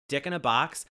back. Dick in a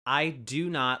Box. I do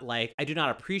not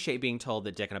appreciate being told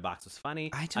that Dick in a Box was funny.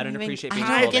 I don't appreciate being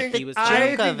told that he was.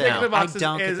 I think Dick in a Box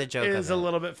get the joke of it. Is a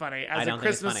little bit funny. I don't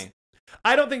think it's funny.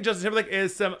 I don't think Justin Timberlake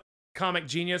is some comic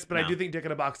genius, but I do think Dick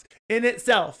in a Box in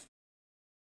itself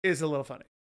is a little funny.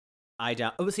 I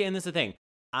don't. Oh, see, and this is the thing.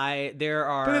 But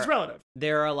it's relative.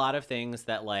 There are a lot of things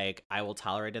that I will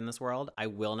tolerate in this world. I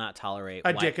will not tolerate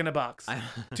a dick in a box.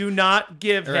 Do not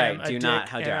give him a do dick not.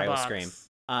 How in dare a I will box.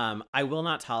 scream. I will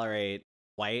not tolerate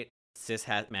white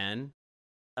cishet men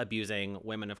abusing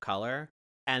women of color,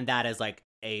 and that is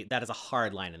a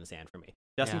hard line in the sand for me.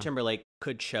 Justin Timberlake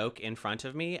could choke in front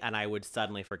of me, and I would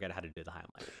suddenly forget how to do the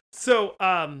Heimlich. So,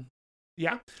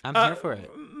 yeah, I'm here for it.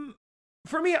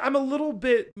 For me, I'm a little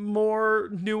bit more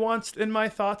nuanced in my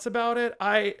thoughts about it.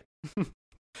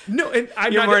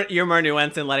 You're more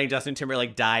nuanced in letting Justin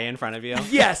Timberlake die in front of you.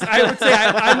 Yes, I would say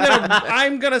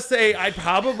I'm gonna say I'd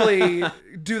probably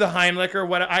do the Heimlich or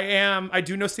what I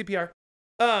do know CPR.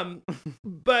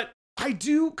 But I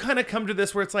do kind of come to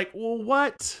this where it's well,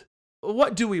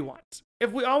 what do we want?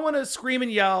 If we all want to scream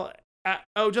and yell at,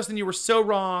 oh, Justin, you were so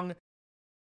wrong.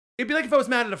 It'd be like if I was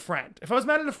mad at a friend. If I was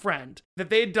mad at a friend that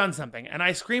they had done something and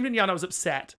I screamed and yelled and I was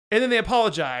upset and then they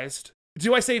apologized,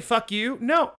 do I say fuck you?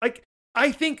 No.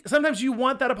 I think sometimes you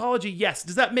want that apology. Yes.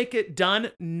 Does that make it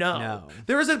done? No.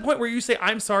 There is a point where you say,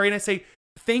 I'm sorry, and I say,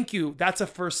 thank you. That's a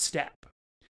first step.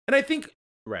 And I think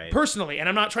personally, and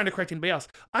I'm not trying to correct anybody else,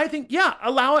 I think,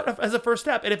 allow it as a first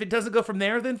step. And if it doesn't go from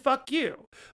there, then fuck you.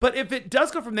 But if it does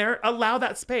go from there, allow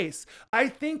that space. I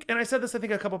think, and I said this, I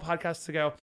think a couple podcasts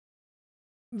ago,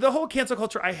 the whole cancel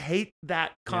culture, I hate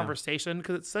that conversation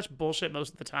because it's such bullshit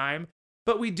most of the time.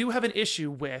 But we do have an issue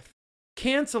with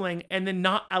canceling and then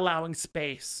not allowing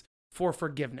space for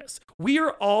forgiveness. We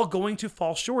are all going to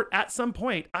fall short at some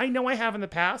point. I know I have in the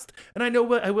past, and I know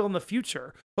what I will in the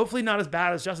future. Hopefully not as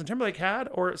bad as Justin Timberlake had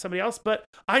or somebody else, but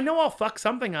I know I'll fuck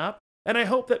something up. And I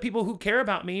hope that people who care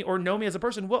about me or know me as a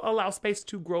person will allow space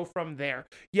to grow from there.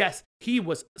 Yes, he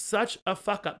was such a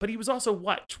fuck up, but he was also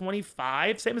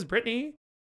 25? Same as Britney.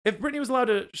 If Britney was allowed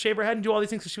to shave her head and do all these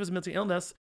things because she was a mental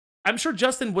illness, I'm sure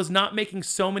Justin was not making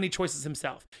so many choices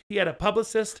himself. He had a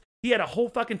publicist. He had a whole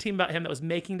fucking team about him that was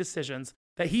making decisions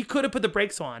that he could have put the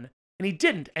brakes on, and he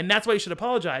didn't. And that's why he should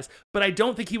apologize. But I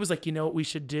don't think he was like, you know what we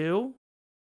should do?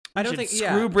 I don't think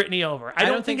screw Britney over. I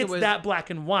don't think it's that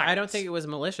black and white. I don't think it was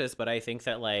malicious, but I think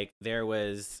that there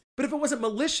was. But if it wasn't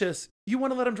malicious, you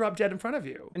want to let him drop dead in front of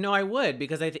you. No, I would,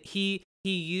 because he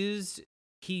used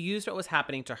what was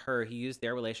happening to her. He used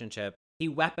their relationship. He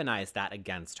weaponized that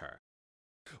against her.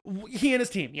 He and his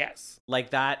team, yes.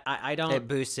 That, I don't. It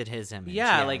boosted his image.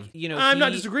 Yeah, I'm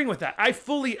not disagreeing with that.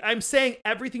 I'm saying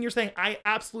everything you're saying. I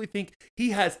absolutely think he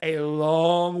has a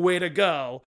long way to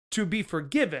go to be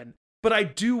forgiven. But I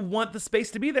do want the space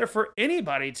to be there for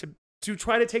anybody to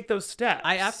try to take those steps.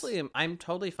 I absolutely am. I'm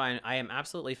totally fine. I am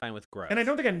absolutely fine with growth. And I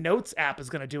don't think a notes app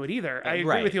is going to do it either. I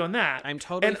agree with you on that. I'm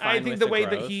totally fine with And I think the way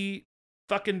that he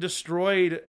fucking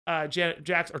destroyed Janet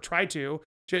Jackson, or tried to,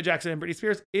 Janet Jackson and Britney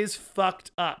Spears, is fucked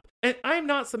up. And I'm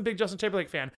not some big Justin Timberlake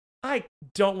fan. I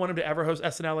don't want him to ever host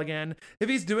SNL again. If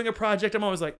he's doing a project, I'm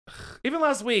always like, ugh. Even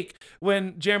last week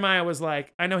when Jeremiah was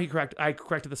like, I know I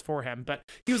corrected this for him, but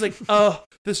he was like, oh,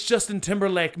 this Justin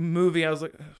Timberlake movie. I was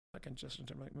like, fucking Justin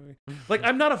Timberlake movie.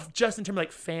 I'm not a Justin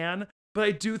Timberlake fan, but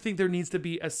I do think there needs to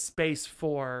be a space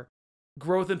for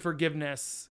growth and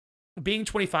forgiveness. Being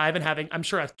 25 and having, I'm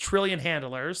sure, 1 trillion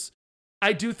handlers,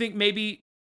 I do think maybe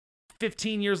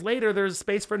 15 years later, there's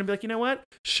space for him to be like, you know what?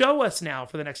 Show us now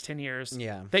for the next 10 years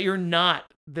that you're not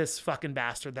this fucking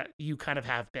bastard that you kind of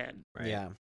have been. Right?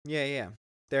 Yeah.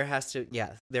 There has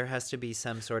to be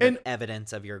some sort of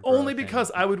evidence of your growth. Only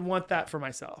because I would want that for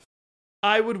myself.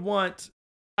 I'd want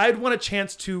a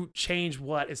chance to change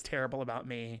what is terrible about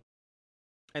me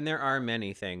And there are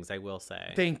many things, I will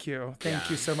say. Thank you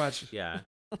so much. Yeah.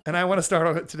 And I want to start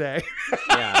on it today.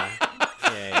 Yeah.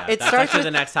 That's actually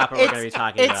the next topic we're going to be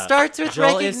talking about. It starts with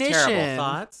Joel recognition. Is terrible.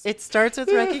 Thoughts? It starts with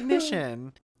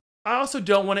recognition. I also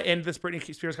don't want to end this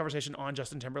Britney Spears conversation on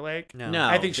Justin Timberlake. No.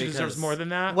 I think she deserves more than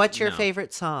that. What's your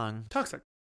favorite song? Toxic.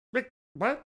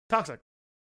 What? Toxic.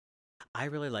 I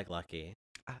really like Lucky.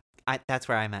 That's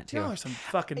where I'm at too. Y'all are some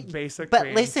fucking basic. But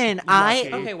queens. listen,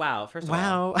 Lucky. Okay, wow. First of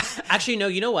all. Actually, no,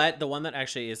 you know what? The one that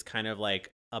actually is kind of like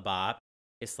a bop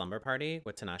is Slumber Party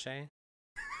with Tinashe.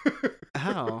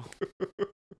 Oh.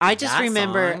 I just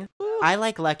remember song. I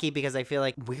like Lucky because I feel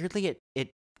like weirdly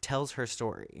it tells her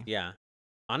story. Yeah.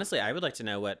 Honestly, I would like to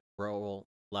know what role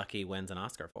Lucky wins an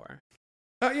Oscar for.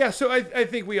 Yeah, so I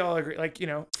think we all agree. Like, free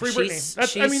Britney.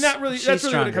 That's really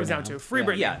what it comes down to. Free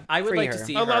Britney. Yeah, I would Free like her. to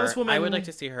see Allow her. this woman- I would like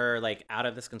to see her like out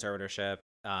of this conservatorship,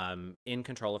 in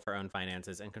control of her own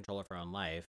finances, in control of her own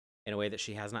life, in a way that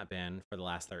she has not been for the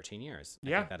last 13 years. I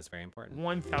think that is very important.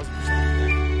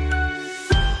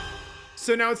 1000%.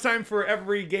 So now it's time for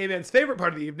every gay man's favorite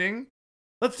part of the evening.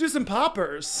 Let's do some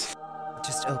poppers.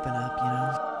 Just open up,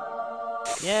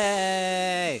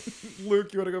 Yay!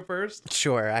 Luke, you want to go first?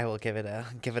 Sure, I will give it a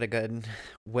good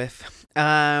whiff.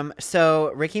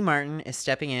 So Ricky Martin is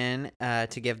stepping in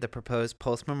to give the proposed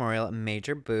Pulse Memorial a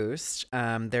major boost.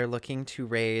 They're looking to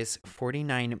raise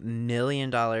 $49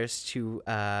 million to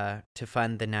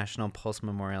fund the National Pulse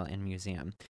Memorial and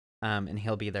Museum. And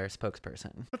he'll be their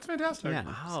spokesperson. That's fantastic. Yeah.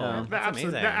 Wow, So, that's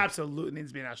amazing. That absolutely needs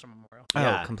to be a national memorial.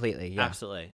 Yeah. Oh, completely. Yeah.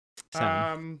 Absolutely. So,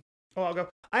 I'll go.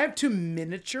 I have 2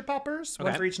 miniature poppers, one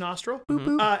Okay. for each nostril.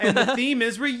 Mhm. And the theme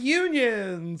is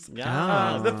reunions.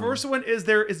 Yeah. The first one is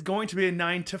there is going to be a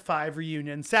 9 to 5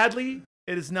 reunion. Sadly,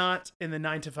 it is not in the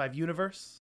 9 to 5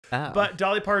 universe. oh. But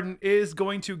Dolly Parton is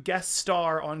going to guest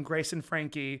star on Grace and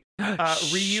Frankie,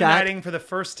 reuniting for the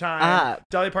first time up.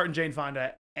 Dolly Parton, Jane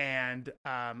Fonda, and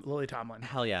Lily Tomlin.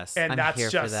 Hell yes. And I'm that's here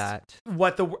just for that.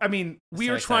 what we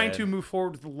So are trying excited. to move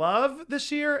forward with love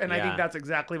this year, and I Yeah. think that's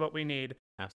exactly what we need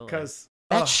Absolutely. because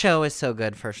That show is so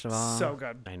good, first of all. so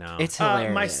good. I know. It's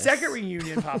hilarious. My second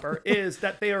reunion popper is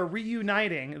that they are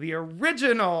reuniting the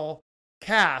original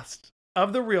cast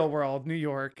of The Real World New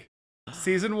York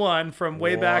season 1 from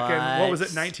way back in, what was it,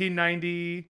 What?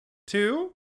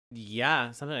 1992?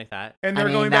 Yeah, something like that. And they're I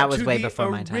mean, going that back was to way the before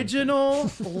my time.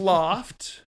 original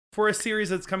Loft for a series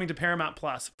that's coming to Paramount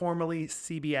Plus, formerly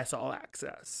CBS All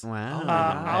Access. Wow. Oh my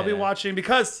God. I'll be watching,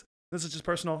 because this is just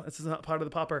personal. This is not part of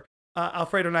the popper.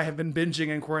 Alfredo and I have been binging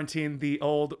in quarantine the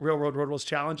old Real World Road Rules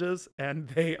challenges, and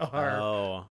they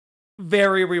are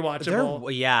very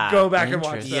rewatchable. Yeah. Go back and watch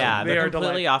them. Interesting. Yeah, they they're are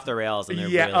completely off the rails, and they're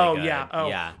yeah. really good.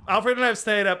 Yeah. Alfredo and I have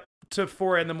stayed up to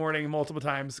 4 a.m. multiple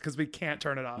times because we can't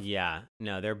turn it off. Yeah.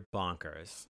 No, they're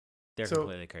bonkers. They're So-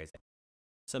 completely crazy.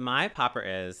 So my popper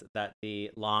is that the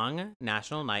long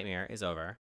national nightmare is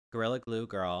over. Gorilla Glue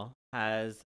Girl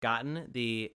has gotten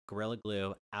the Gorilla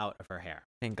Glue out of her hair.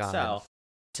 Thank God. So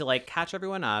to catch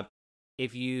everyone up,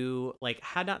 if you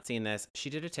had not seen this, she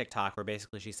did a TikTok where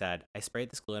basically she said, I sprayed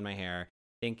this glue in my hair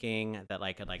thinking that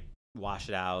I could wash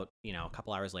it out, a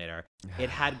couple hours later. It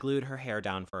had glued her hair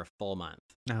down for a full month.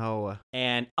 No.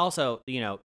 And also,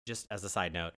 just as a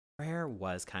side note, her hair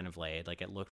was kind of laid. It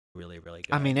looked really, really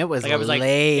good. I mean, it was I was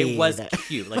laid. it was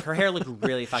cute. Her hair looked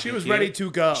really fucking She was cute. ready to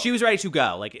go. She was ready to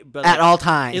go. But at all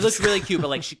times. it looked really cute,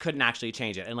 but she couldn't actually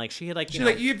change it. And she had She's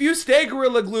like, if you stay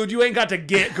Gorilla Glued, you ain't got to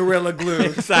get Gorilla Glued.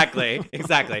 exactly.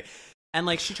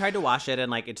 And she tried to wash it,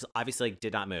 and it just obviously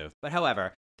did not move. But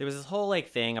however, there was this whole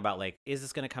thing about is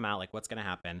this gonna come out? What's gonna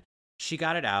happen? She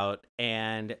got it out,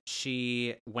 and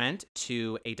she went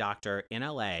to a doctor in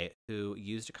LA who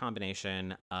used a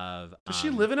combination of. Does she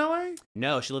live in LA?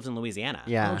 No, she lives in Louisiana.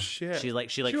 Yeah. Oh shit. She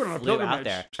went on a flew out pilgrimage.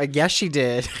 there. Yes, she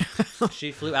did.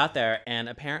 She flew out there, and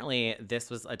apparently this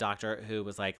was a doctor who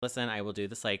was like, listen, I will do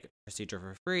this procedure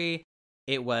for free.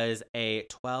 It was a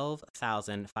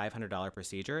 $12,500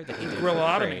 procedure that he did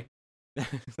Grillotomy.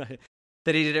 for free.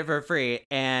 That he did it for free,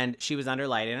 and she was under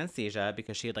light anesthesia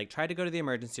because she had tried to go to the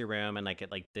emergency room, and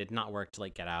it did not work to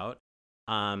get out.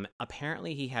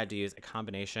 Apparently he had to use a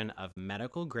combination of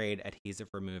medical grade adhesive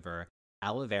remover,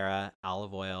 aloe vera,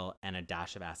 olive oil, and a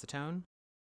dash of acetone.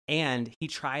 And he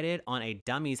tried it on a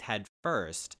dummy's head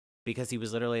first because he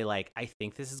was literally I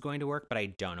think this is going to work, but I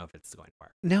don't know if it's going to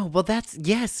work. No, well,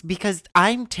 yes, because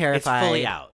I'm terrified. It's fully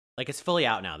out. It's fully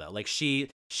out now, though. She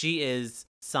is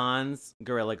sans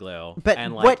Gorilla Glue. But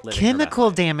and, what living her best chemical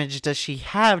life. damage does she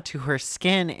have to her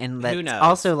skin, and Who that's knows?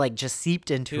 also just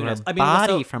seeped into Who her knows? body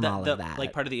also, from all of that?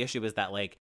 Part of the issue is that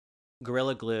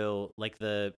Gorilla Glue,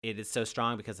 it is so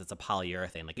strong because it's a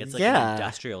polyurethane. It's Yeah. an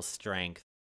industrial strength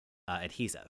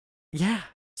adhesive. Yeah.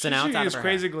 So now it's out of her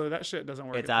crazy hair. glue. That shit doesn't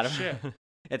work. It's out of shit.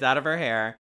 It's out of her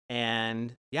hair.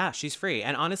 And yeah, she's free.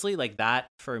 And honestly, like that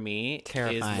for me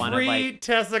Terrifying. is one Free of like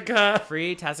Tessica.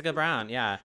 free Tessica Brown.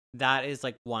 Yeah. That is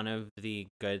like one of the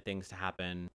good things to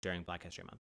happen during Black History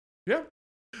Month. Yeah.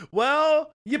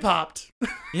 Well, you popped.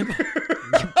 You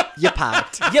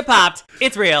popped. You popped.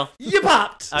 It's real. You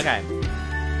popped. Okay.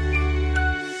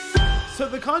 So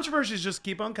the controversies just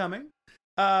keep on coming.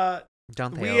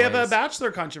 Don't they We have a always?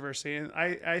 Bachelor controversy, and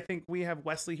I think we have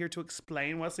Wesley here to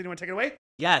explain. Wesley, do you want to take it away?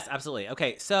 Yes, absolutely.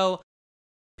 Okay, so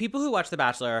people who watch The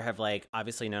Bachelor have like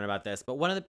obviously known about this, but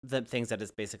one of the things that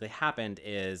has basically happened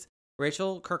is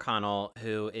Rachel Kirkconnell,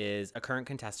 who is a current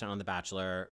contestant on The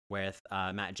Bachelor with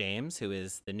Matt James, who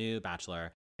is the new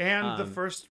Bachelor. And the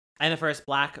first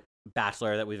Black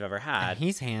Bachelor that we've ever had. And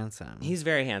he's handsome. He's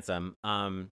very handsome.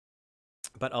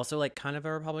 But also like kind of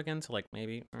a Republican, so like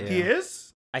maybe he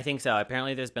is? I think so.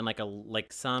 Apparently there's been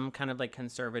like some kind of like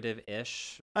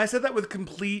conservative-ish. I said that with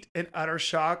complete and utter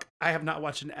shock. I have not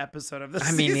watched an episode of this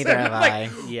I mean, season. neither have Like, I.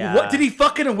 Yeah. What, did he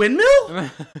fuck in a windmill?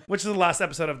 Which is the last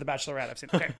episode of The Bachelorette I've seen.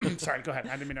 Okay, sorry, go ahead.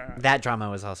 I didn't mean to. That drama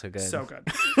was also good. So good.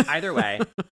 Either way,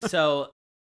 so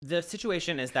the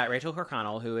situation is that Rachel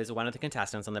Kirkconnell, who is one of the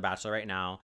contestants on The Bachelor right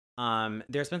now,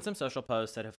 there's been some social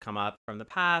posts that have come up from the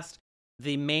past.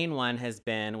 The main one has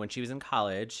been when she was in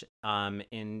college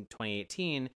in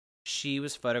 2018, she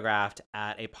was photographed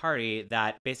at a party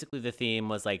that basically the theme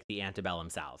was like the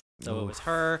antebellum South. So it was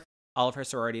her, all of her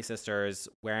sorority sisters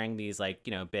wearing these like,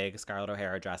 you know, big Scarlett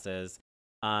O'Hara dresses.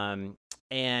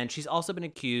 And she's also been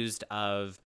accused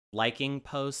of liking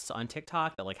posts on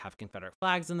TikTok that like have Confederate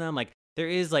flags in them. Like there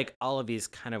is like all of these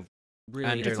kind of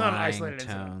really It's not an underlying isolated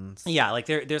incident. tones. yeah, like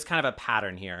there's kind of a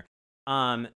pattern here.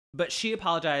 But she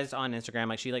apologized on Instagram,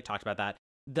 like she like talked about that.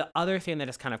 The other thing that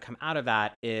has kind of come out of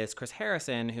that is Chris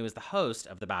Harrison, who is the host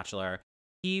of The Bachelor.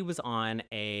 He was on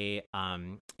a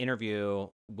interview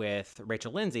with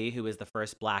Rachel Lindsay, who is the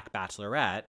first Black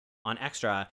Bachelorette, on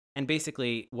Extra, and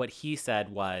basically what he said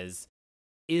was,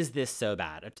 "Is this so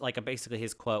bad?" Like basically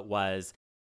his quote was,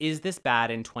 "Is this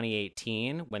bad in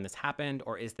 2018 when this happened,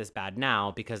 or is this bad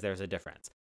now because there's a difference?"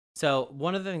 So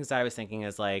one of the things that I was thinking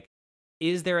is like,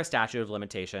 is there a statute of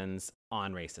limitations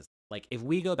on racism? Like if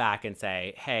we go back and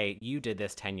say, hey, you did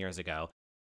this 10 years ago,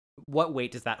 what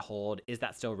weight does that hold? Is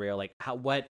that still real? Like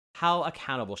how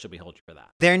accountable should we hold you for that?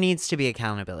 There needs to be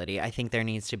accountability. I think there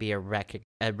needs to be a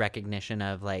recognition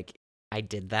of like, I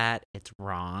did that. It's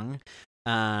wrong.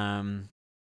 And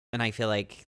I feel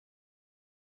like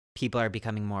people are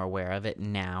becoming more aware of it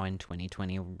now in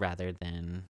 2020 rather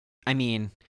than, I mean,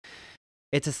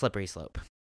 it's a slippery slope.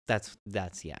 That's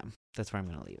where I'm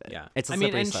gonna leave it. Yeah. It's a I mean,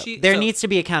 slippery and slope. There needs to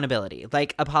be accountability.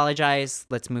 Like apologize.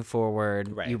 Let's move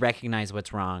forward. Right. You recognize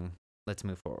what's wrong. Let's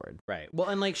move forward. Right. Well,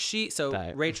 and like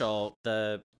Rachel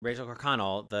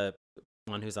Kirkconnell, the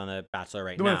one who's on The Bachelor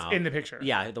right The now. one that's in the picture.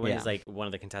 Yeah, the one Yeah. who's like one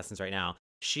of the contestants right now.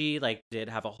 She like did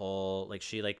have a whole like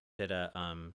she like did a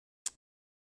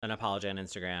an apology on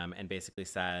Instagram and basically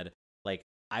said like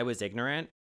I was ignorant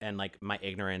and like my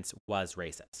ignorance was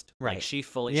racist. Right. Like she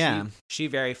fully she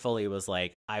very fully was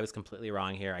like I was completely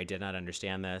wrong here. I did not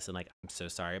understand this and like I'm so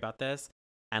sorry about this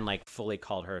and like fully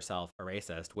called herself a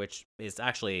racist, which is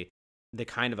actually the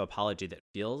kind of apology that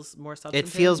feels more It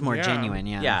substantive. feels more Yeah. genuine.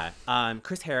 Yeah. Yeah.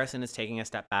 Chris Harrison is taking a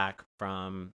step back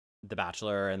from The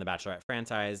Bachelor and the Bachelorette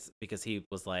franchise because he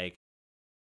was like,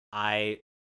 I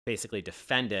basically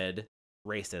defended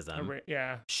racism.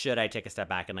 Yeah. Should I take a step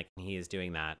back? And like he is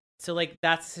doing that. So like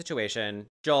that's the situation.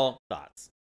 Joel, thoughts?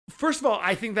 First of all,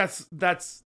 I think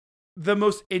that's the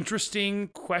most interesting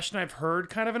question I've heard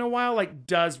kind of in a while. Like,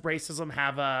 does racism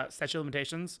have a statute of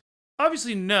limitations?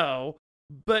 Obviously, no.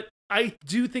 But I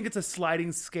do think it's a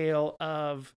sliding scale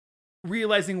of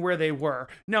realizing where they were.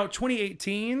 Now,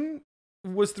 2018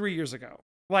 was 3 years ago.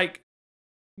 Like,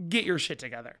 get your shit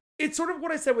together. It's sort of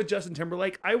what I said with Justin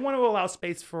Timberlake. I want to allow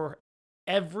space for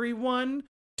everyone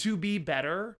to be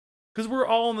better because we're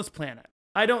all on this planet.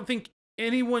 I don't think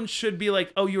anyone should be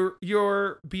like, oh,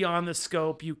 you're beyond the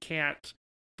scope. You can't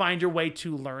find your way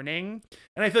to learning.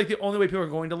 And I feel like the only way people are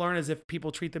going to learn is if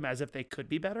people treat them as if they could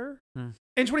be better.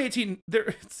 In 2018,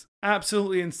 it's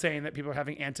absolutely insane that people are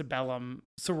having antebellum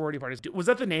sorority parties. Was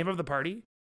that the name of the party?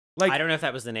 Like, I don't know if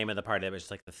that was the name of the party. That was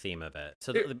just like the theme of it.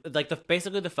 So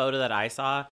basically the photo that I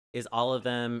saw is all of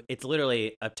them. It's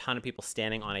literally a ton of people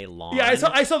standing on a lawn. Yeah,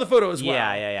 I saw the photo as well.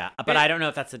 Yeah. But I don't know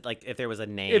if that's if there was a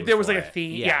name. If there was for like a it.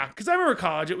 theme. Yeah. Because I remember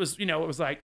college, it was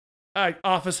like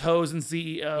office hoes and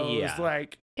CEOs. Yeah.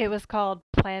 Like, It was called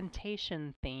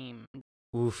Plantation Theme.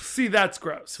 Oof. see, that's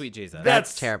gross. Sweet Jesus.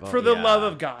 That's terrible. For the Yeah. love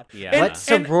of God. Yeah. And- What and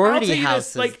sorority I'll tell you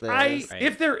house this, is this?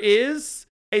 if there is,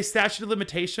 a statute of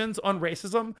limitations on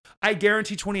racism, I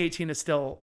guarantee 2018 is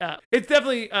still. It's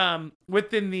definitely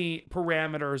within the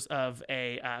parameters of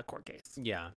a court case.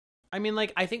 Yeah. I mean,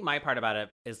 like, I think my part about it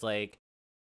is, like,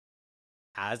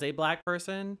 as a Black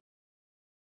person,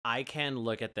 I can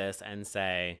look at this and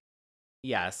say,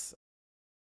 yes,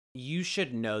 you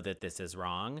should know that this is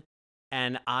wrong.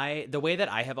 And the way that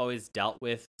I have always dealt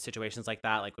with situations like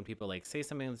that, like when people like say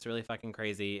something that's really fucking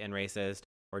crazy and racist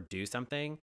or do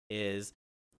something, is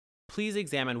please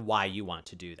examine why you want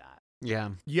to do that. Yeah.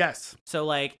 Yes. So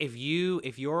like if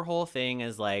your whole thing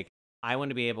is like, I want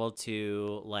to be able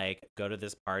to like go to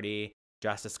this party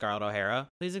dressed as Scarlett O'Hara,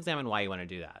 please examine why you want to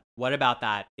do that. What about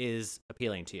that is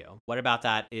appealing to you? What about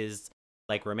that is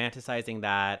like romanticizing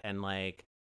that, and like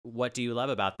what do you love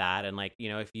about that? And like, you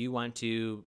know, if you want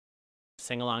to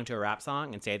sing along to a rap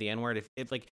song and say the N-word,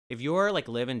 if your like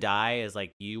live and die is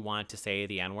like you want to say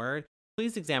the N-word,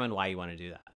 please examine why you want to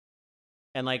do that.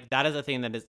 And like that is a thing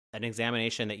that is an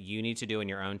examination that you need to do in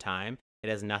your own time. It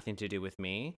has nothing to do with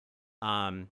me.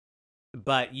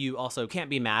 But you also can't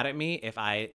be mad at me if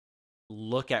I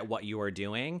look at what you are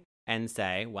doing and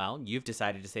say, well, you've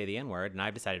decided to say the N-word and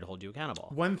I've decided to hold you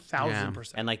accountable.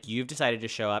 1000%. And like you've decided to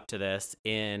show up to this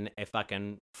in a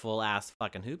fucking full ass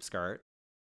fucking hoop skirt.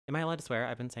 Am I allowed to swear?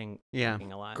 I've been saying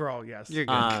fucking a lot. Girl, yes. You're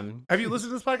good. Have you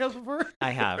listened to this podcast before?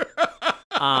 I have.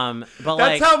 But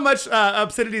that's like, how much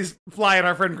obscenities fly in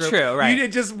our friend group. True, right. You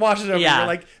did just watch it over. Yeah. You're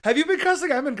like, have you been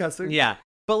cussing? I've been cussing. yeah.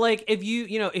 But like, if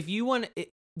you want,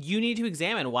 you need to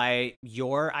examine why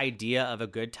your idea of a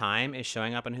good time is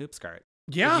showing up in hoop skirt.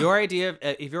 Yeah. If your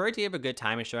idea of a good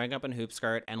time is showing up in hoop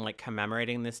skirt and like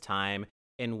commemorating this time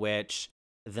in which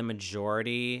the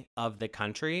majority of the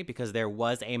country, because there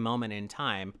was a moment in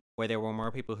time where there were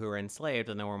more people who were enslaved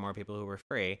than there were more people who were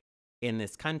free in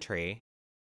this country.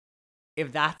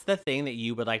 If that's the thing that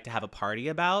you would like to have a party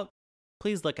about,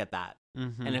 please look at that.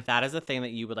 Mm-hmm. And if that is a thing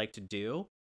that you would like to do,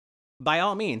 by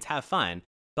all means, have fun.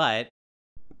 But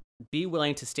be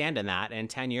willing to stand in that. And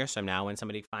 10 years from now, when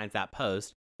somebody finds that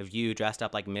post of you dressed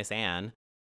up like Miss Anne,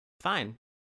 fine.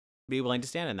 Be willing to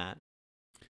stand in that.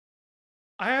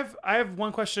 I have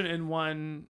one question and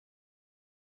one.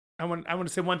 I want to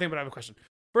say one thing, but I have a question.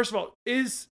 First of all,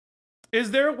 is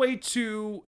there a way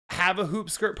to have a hoop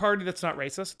skirt party that's not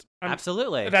racist?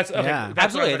 Absolutely. That's okay. Yeah. That's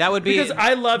Absolutely. That would be, because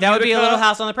I love that would be a Utica. Little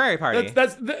House on the Prairie party.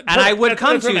 And I would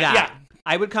come to that. Yeah.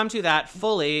 I would come to that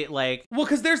fully, like, Well,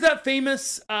 because there's that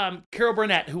famous Carol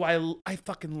Burnett, who I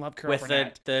fucking love Carol with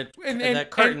Burnett. the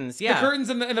curtains, the curtains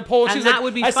and the pole. And She's that like,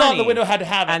 would be I saw it in the funny. window, had to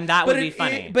have it. And that would be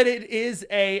funny. But it is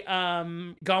a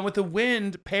Gone with the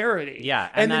Wind parody. Yeah,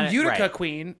 And then that- Utica right.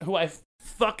 Queen, who I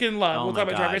fucking love. Oh We'll my talk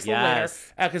about Drag God, Race a little later.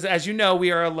 yes. Because as you know, we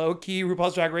are a low-key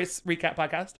RuPaul's Drag Race recap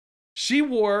podcast. She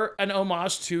wore an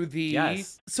homage to the...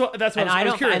 Yes. So that's what I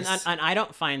was curious. And I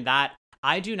don't find that...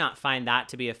 I do not find that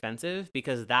to be offensive,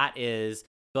 because that is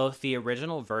both the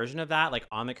original version of that, like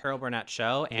on the Carol Burnett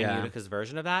show, and Yeah. Utica's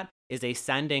version of that is a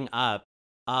sending up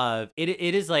of it.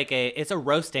 It is like it's a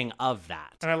roasting of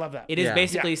that. And I love that. It is Yeah.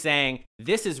 basically saying,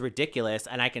 this is ridiculous,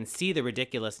 and I can see the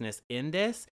ridiculousness in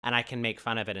this, and I can make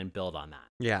fun of it and build on that.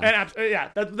 Yeah.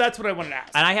 And that's what I wanted to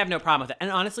ask. And I have no problem with it. And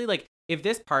honestly, like, if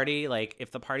this party, like, if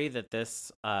the party that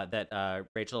that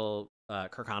Rachel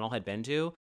Kirkconnell had been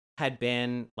to had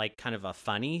been, like, kind of a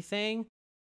funny thing,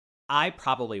 I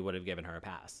probably would have given her a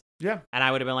pass. Yeah. And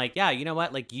I would have been like, yeah, you know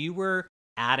what? Like, you were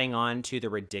adding on to the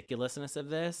ridiculousness of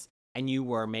this, and you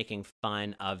were making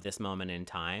fun of this moment in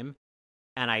time,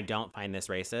 and I don't find this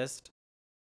racist,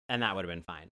 and that would have been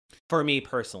fine. For me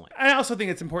personally. I also think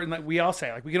it's important that we all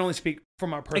say, like, we can only speak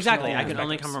from our personal Exactly. I can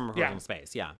only perspectives. come from a personal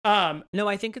space. Yeah. No, No,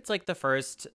 I think it's like the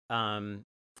first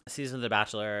season of The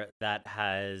Bachelor that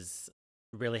has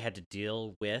really had to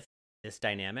deal with this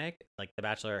dynamic. Like, The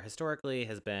Bachelor historically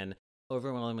has been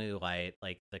overwhelmingly white.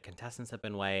 Like, the contestants have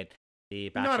been white. The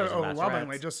Bachelors not and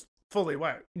overwhelmingly, Bachelorettes- just fully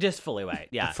white. just fully white.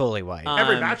 Yeah. Fully white.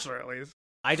 Every Um, Bachelor, at least.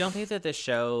 I don't think that this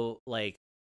show like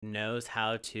knows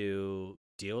how to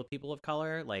deal with people of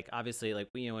color. Like, obviously, like,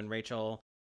 you know, when Rachel,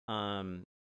 the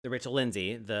Rachel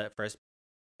Lindsay, the first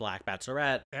Black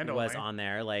Bachelorette, And was only. on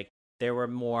there, like, there were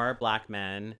more Black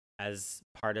men as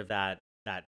part of that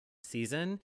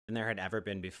season than there had ever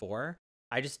been before.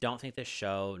 I just don't think this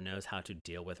show knows how to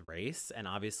deal with race. And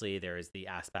obviously there is the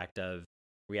aspect of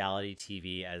reality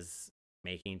TV as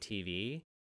making TV.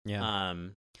 Yeah.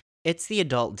 It's the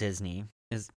adult Disney,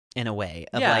 is in a way,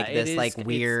 of Yeah, like it this is- like it's-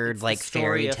 weird it's the like story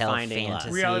fairy of tale finding love.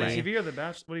 fantasy. Reality Right. TV or The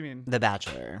Bachelor? What do you mean? The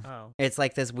Bachelor. Oh. It's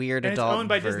like this weird And it's adult owned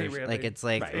by Disney, version. weirdly. Like it's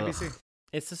like Right. ABC. ugh.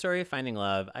 It's the story of finding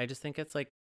love. I just think it's like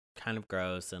kind of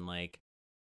gross. And like,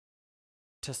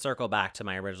 to circle back to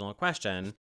my original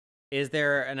question, Is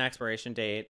there an expiration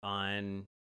date on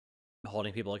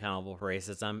holding people accountable for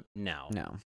racism? No.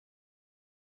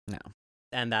 No.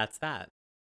 And that's that.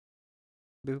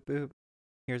 Boop, boop.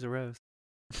 Here's a rose.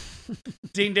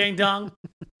 Ding, dang, dong.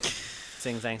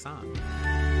 Sing, sang, song.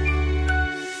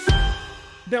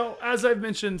 Now, as I've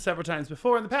mentioned several times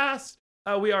before in the past,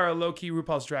 we are a low-key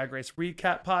RuPaul's Drag Race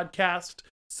recap podcast.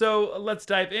 So let's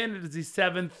dive in. It is the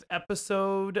 7th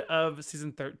episode of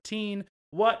season 13.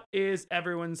 What is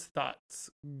everyone's thoughts?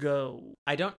 Go.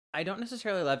 I don't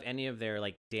necessarily love any of their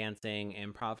like dancing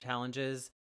improv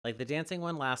challenges. Like the dancing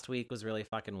one last week was really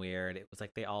fucking weird. It was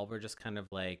like they all were just kind of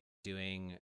like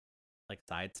doing like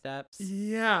side steps.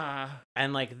 Yeah.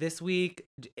 And like this week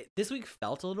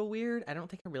felt a little weird. I don't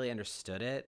think I really understood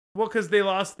it. Well, because they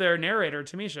lost their narrator,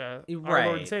 Tamisha, our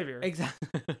Lord and Savior.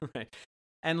 Exactly. Right.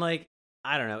 And like,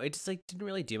 I don't know. It just like didn't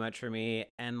really do much for me.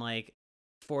 And like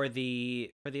for the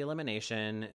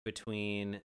elimination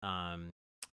between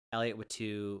Elliot with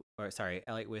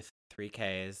 3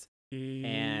 Ks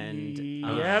and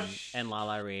and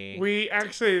Lala Ree.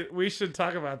 We should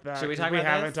talk about that. Should we talk about We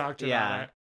haven't this? talked about it.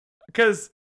 Because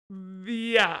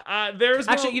there's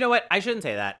actually, you know what? I shouldn't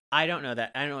say that. I don't know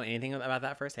that. I don't know anything about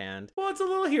that firsthand. Well, it's a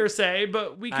little hearsay,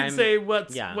 but we can say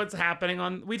what's happening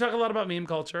on. We talk a lot about meme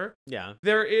culture. Yeah,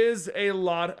 there is a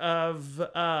lot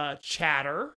of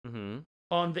chatter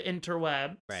on the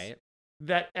interwebs, right?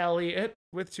 That Elliot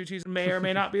with 2 T's may or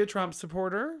may not be a Trump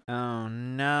supporter. Oh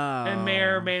no! And may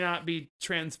or may not be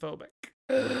transphobic.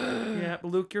 Yeah,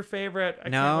 Luke, your favorite. I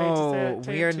can't wait to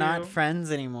say it. We are not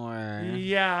friends anymore.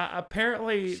 Yeah,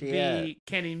 apparently the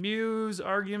Kenny Muse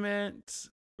argument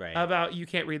about you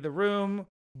can't read the room,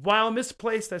 while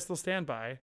misplaced, I still stand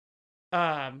by.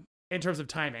 In terms of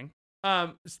timing,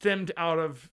 stemmed out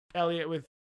of Elliot with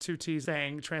 2 T's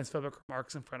saying transphobic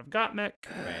remarks in front of Gottmik.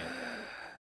 Right.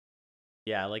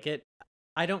 Yeah, like it.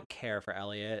 I don't care for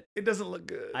Elliot. It doesn't look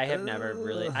good. I've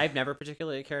never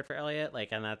particularly cared for Elliot.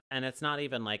 Like, and it's not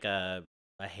even like a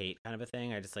hate kind of a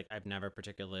thing. I've never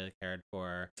particularly cared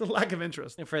for. It's a lack of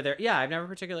interest for their. Yeah, I've never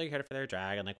particularly cared for their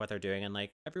drag and like what they're doing, and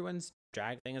like everyone's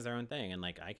drag thing is their own thing, and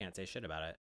like I can't say shit about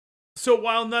it. So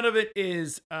while none of it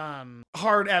is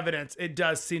hard evidence, it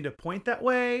does seem to point that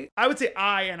way. I would say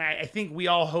I think we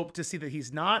all hope to see that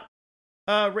he's not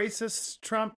a racist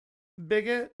Trump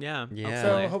bigot. Yeah.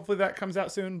 So hopefully that comes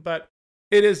out soon, but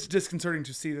it is disconcerting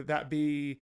to see that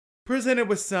be presented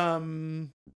with some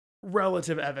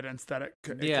relative evidence that it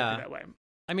could be that way.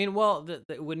 I mean, well,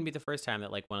 it wouldn't be the first time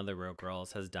that like one of the real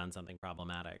girls has done something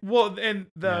problematic. Well, and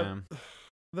the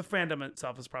fandom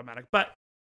itself is problematic, but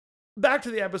back to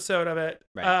the episode of it.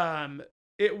 Right.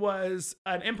 It was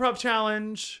an improv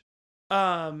challenge.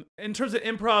 In terms of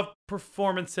improv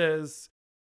performances,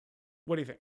 what do you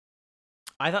think?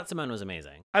 I thought Simone was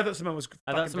amazing. I thought Simone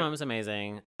was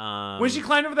amazing. When she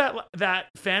climbed over that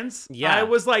fence, I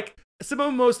was like,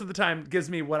 Simone most of the time gives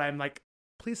me what I'm like,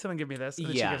 please someone give me this, and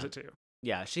then she gives it to you.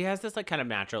 Yeah, she has this like kind of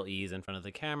natural ease in front of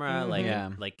the camera,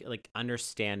 like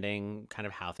understanding kind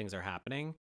of how things are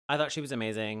happening. I thought she was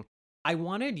amazing. I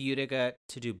wanted Utica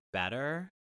to do better.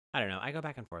 I don't know. I go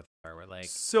back and forth with her. We're like,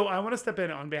 so I want to step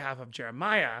in on behalf of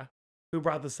Jeremiah, who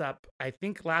brought this up, I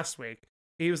think last week.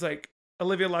 He was like,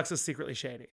 Olivia Lux is secretly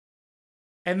shady.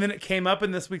 And then it came up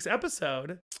in this week's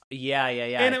episode. Yeah.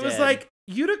 And it was like,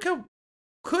 Utica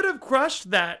could have crushed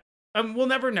that. We'll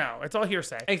never know. It's all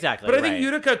hearsay. Exactly. But I think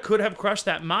Utica could have crushed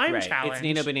that mime challenge. It's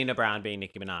Nina Bonina Brown being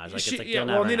Nicki Minaj. Like,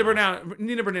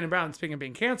 Nina Bonina Brown, speaking of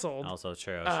being canceled. Also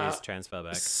true. She's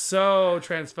transphobic. So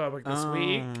transphobic this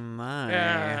week. Oh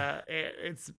my.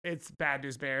 It's bad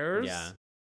news bears.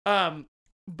 Yeah.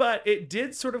 But it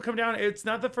did sort of come down. It's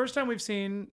not the first time we've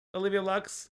seen Olivia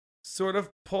Lux sort of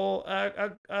pull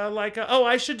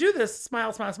I should do this,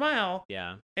 smile, smile, smile.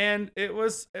 Yeah. And it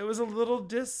was a little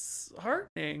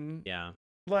disheartening. Yeah.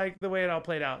 Like the way it all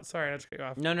played out. Sorry, not to cut you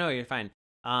off. No, you're fine.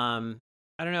 I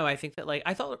don't know. I think that like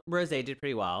I thought Rosé did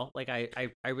pretty well. Like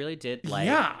I really did like.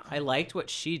 Yeah. I liked what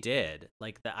she did.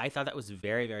 Like I thought that was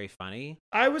very, very funny.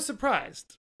 I was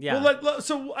surprised. Yeah. Well,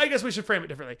 so I guess we should frame it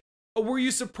differently. Were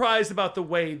you surprised about the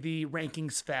way the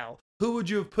rankings fell? Who would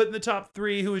you have put in the top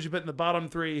 3? Who would you put in the bottom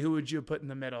 3? Who would you have put in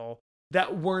the middle?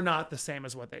 That were not the same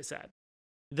as what they said.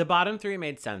 The bottom 3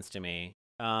 made sense to me.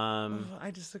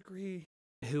 I disagree.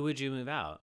 Who would you move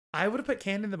out? I would have put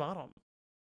Candy in the bottom.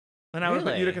 And I would have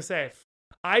put Utica safe.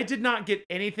 I did not get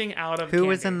anything out of Who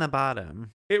was in the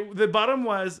bottom? The bottom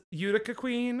was Utica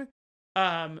Queen,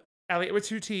 Elliot with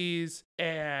 2 T's,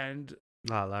 and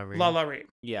Lala Ree.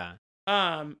 Yeah.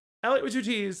 Elliot with 2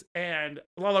 T's and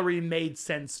Lala Ree made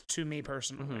sense to me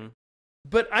personally.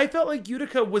 But I felt like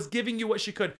Utica was giving you what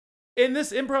she could. In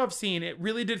this improv scene, it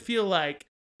really did feel like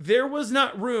there was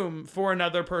not room for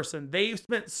another person. They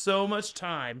spent so much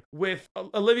time with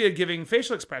Olivia giving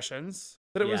facial expressions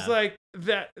that it was like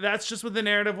that's just what the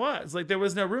narrative was. Like there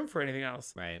was no room for anything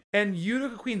else. Right. And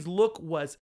Utica Queen's look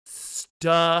was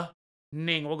stunning.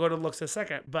 We'll go to looks in a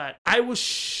second, but I was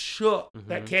shook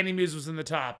that Candy Muse was in the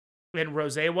top and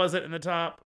Rosé wasn't in the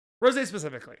top. Rosé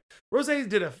specifically. Rosé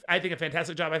did I think a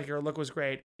fantastic job. I think her look was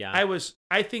great. Yeah.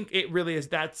 I think it really is.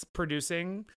 That's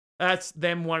producing. That's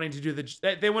them wanting to do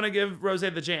they want to give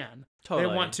Rosé the Jan. Totally.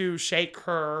 They want to shake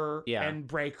her and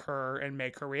break her and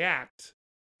make her react.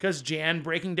 Because Jan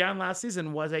breaking down last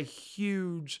season was a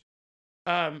huge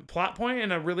plot point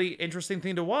and a really interesting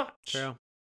thing to watch. True.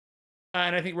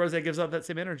 And I think Rosé gives up that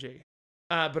same energy.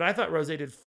 But I thought Rosé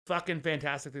did fucking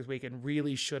fantastic this week and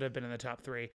really should have been in the top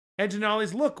 3. And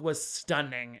Denali's look was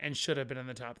stunning and should have been in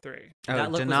the top 3. Oh,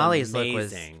 that look Denali's was look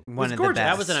was amazing. one of gorgeous. the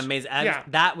best. That was an amazing.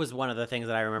 That was one of the things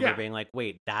that I remember being like,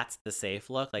 wait, that's the safe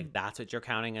look. Like that's what you're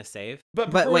counting as safe.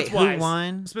 But wait, who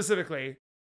won? Specifically,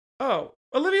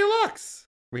 Olivia Lux.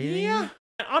 Really? Yeah.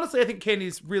 And honestly, I think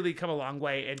Candy's really come a long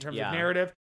way in terms of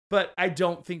narrative. But I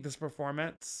don't think this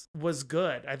performance was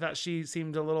good. I thought she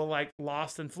seemed a little like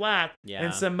lost and flat. Yeah.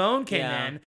 And Simone came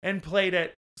in and played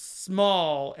it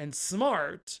small and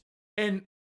smart. And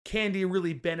Candy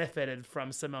really benefited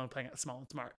from Simone playing it small and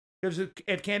smart. Because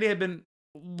if Candy had been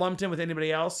lumped in with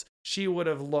anybody else, she would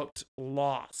have looked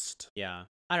lost. Yeah.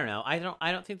 I don't know. I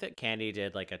don't think that Candy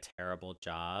did like a terrible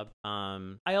job.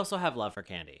 I also have love for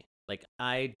Candy. Like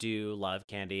I do love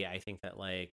Candy. I think that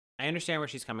like I understand where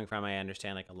she's coming from. I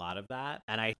understand like a lot of that.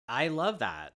 And I love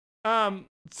that.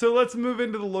 So let's move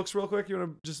into the looks real quick. You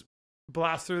want to just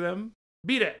blast through them?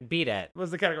 Beat it.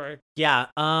 What's the category? Yeah.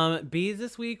 Bees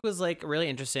this week was like really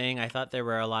interesting. I thought there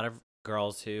were a lot of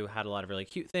girls who had a lot of really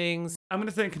cute things. I'm going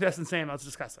to say contestant's name. Let's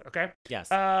discuss it. Okay. Yes.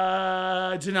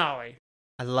 Denali.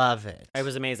 I love it. It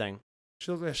was amazing.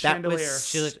 She looked like a chandelier.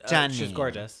 She was stunning.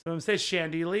 gorgeous. I'm going to say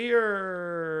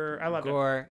chandelier. I love it.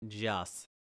 Gorgeous.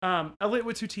 Elliot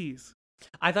with 2 T's.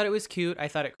 I thought it was cute. I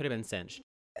thought it could have been cinched.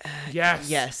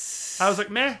 Yes. I was like,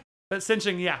 meh. But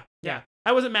cinching, yeah.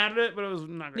 I wasn't mad at it, but it was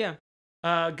not great. Yeah.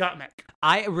 Gottmik.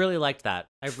 I really liked that.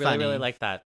 I really, Funny. really liked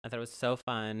that. I thought it was so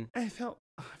fun. I feel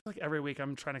like every week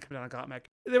I'm trying to come down on Gottmik.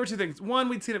 There were 2 things. One,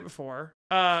 we'd seen it before.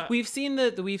 We've seen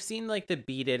like the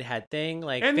beaded head thing,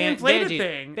 like and the inflated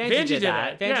thing. Vanjie did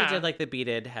that. Vanjie did like the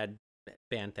beaded head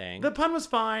band thing. The pun was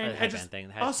fine.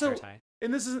 Also,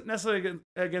 and this isn't necessarily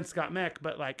against Gottmik,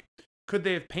 but like, could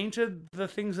they have painted the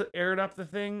things that aired up the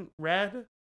thing red?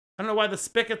 I don't know why the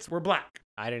spigots were black.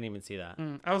 I didn't even see that.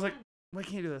 I was like, why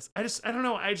can't you do this? I don't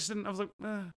know. I just didn't. I was like,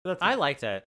 I liked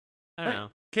it. I don't know.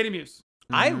 Katie Muse.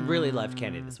 I really loved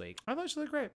Candy this week. I thought she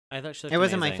looked great. It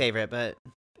wasn't my favorite, but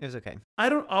it was okay. I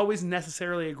don't always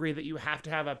necessarily agree that you have to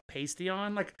have a pasty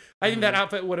on. Like, I think that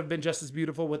outfit would have been just as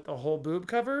beautiful with the whole boob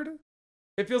covered.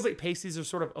 It feels like pasties are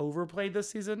sort of overplayed this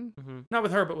season. Not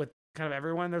with her, but with kind of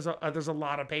everyone. There's a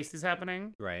lot of pasties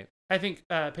happening. Right. I think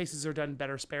pasties are done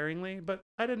better sparingly, but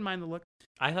I didn't mind the look.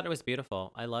 I thought it was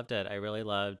beautiful. I loved it. I really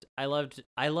loved. I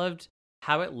loved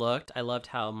how it looked. I loved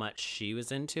how much she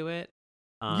was into it.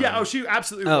 She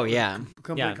absolutely. Oh yeah.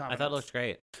 Yeah, I thought it looked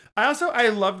great. I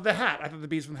loved the hat. I thought the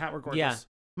beads from the hat were gorgeous.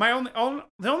 Yeah.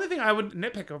 The only thing I would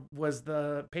nitpick of was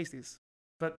the pasties,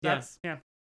 but that's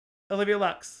Olivia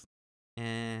Lux.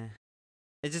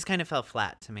 It just kind of fell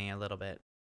flat to me a little bit.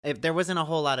 If there wasn't a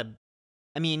whole lot of,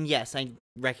 I mean, yes, I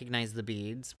recognize the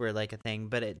beads were like a thing,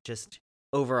 but it just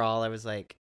overall, I was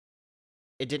like,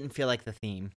 it didn't feel like the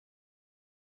theme.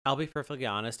 I'll be perfectly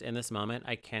honest. In this moment,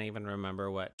 I can't even remember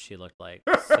what she looked like.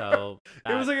 So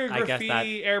it was like a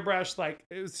graffiti airbrush, like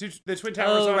it was the Twin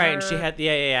Towers. Oh, on right. her. And she had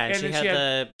and she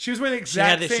had she was wearing the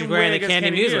exact same wig as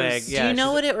Candy Muse wig. Do you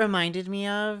know what it reminded me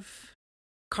of?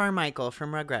 Carmichael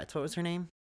from Rugrats. What was her name?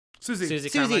 Susie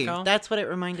Carmichael. That's what it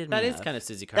reminded me of. That is kind of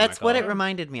Susie Carmichael. That's what it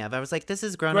reminded me of. I was like, this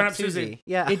is grown-up Susie.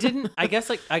 Yeah. It didn't, I guess,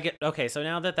 like, okay, so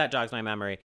now that jogs my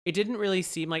memory, it didn't really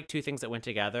seem like 2 things that went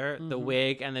together. The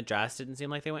wig and the dress didn't seem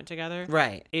like they went together.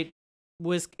 Right. It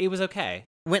was okay.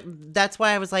 That's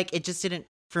why I was like, it just didn't,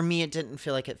 for me, it didn't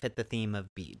feel like it fit the theme of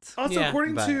beads. Also,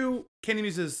 according to Candy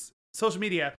Muse's social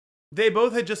media, they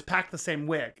both had just packed the same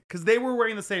wig because they were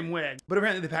wearing the same wig, but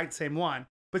apparently they packed the same one.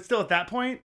 But still, at that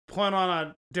point, put on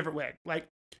a different wig. Like,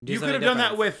 you could have done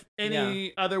that with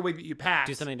any other wig that you packed.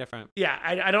 Do something different. Yeah,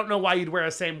 I don't know why you'd wear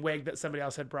the same wig that somebody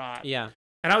else had brought. Yeah.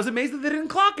 And I was amazed that they didn't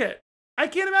clock it. I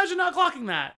can't imagine not clocking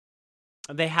that.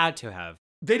 They had to have.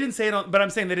 They didn't say it but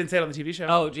I'm saying they didn't say it on the TV show.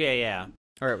 Oh, yeah.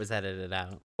 Or it was edited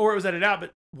out.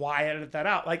 But why edit that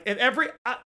out? Like, if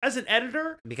as an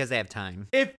editor. Because they have time.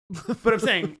 But I'm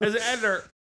saying, as an editor,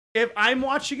 if I'm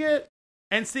watching it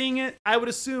And seeing it, I would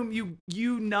assume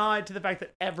you nod to the fact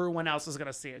that everyone else is going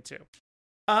to see it too.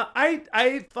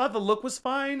 I thought the look was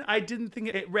fine. I didn't think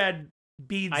it read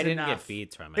beads enough. I didn't get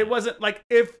beads from it. It wasn't like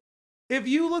if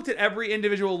you looked at every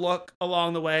individual look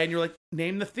along the way and you're like,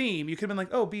 name the theme, you could have been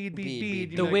like, oh, bead.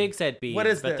 The wig said beads, what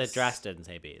is but this? the dress didn't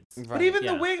say beads. Right. But even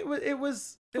the wig, it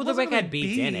was. Well, the wig had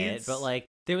beads in it, but like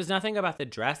there was nothing about the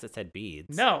dress that said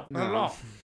beads. No, not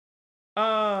at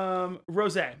all.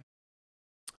 Rose.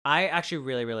 I actually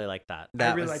really, really liked that.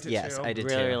 I really liked it yes, too. I did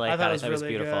Really, too. really liked I thought that. it was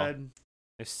really beautiful. good.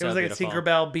 It was so It was like beautiful. a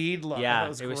Tinkerbell bead look. Yeah, it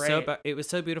was great. It was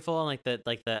so beautiful, and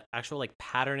like the actual like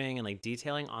patterning and like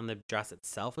detailing on the dress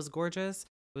itself was gorgeous.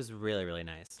 It was really, really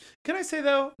nice. Can I say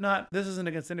though, this isn't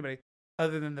against anybody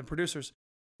other than the producers.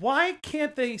 Why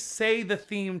can't they say the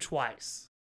theme twice?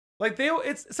 Like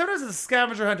sometimes it's a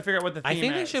scavenger hunt to figure out what the theme is. I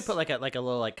think they should put like a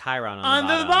little like chyron on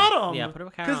the bottom. Yeah, put a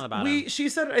chyron on the bottom. She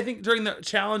said, I think during the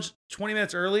challenge 20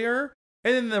 minutes earlier,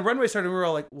 and then the runway started, we were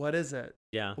all like, what is it?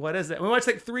 Yeah. What is it? And we watched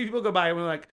like 3 people go by and we were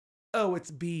like, oh, it's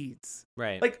beads.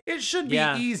 Right. Like it should be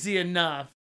easy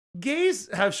enough. Gays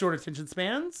have short attention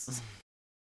spans.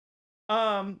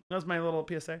 That was my little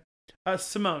PSA.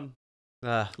 Simone.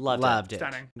 Loved it.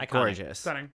 Stunning. Iconic. Gorgeous.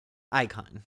 Stunning.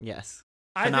 Icon. Yes.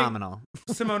 I Phenomenal.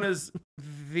 think Simone is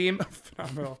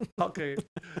phenomenal. Okay.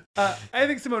 I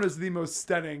think Simone is the most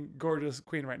stunning, gorgeous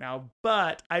queen right now.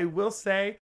 But I will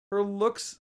say her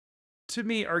looks to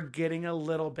me are getting a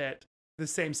little bit the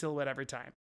same silhouette every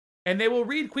time. And they will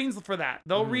read queens for that.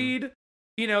 They'll read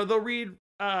Tina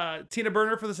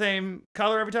Burner for the same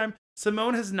color every time.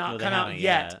 Simone has not come out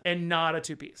yet and not a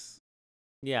 2-piece.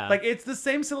 Yeah. Like it's the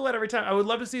same silhouette every time. I would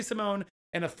love to see Simone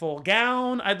in a full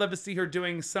gown. I'd love to see her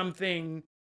doing something.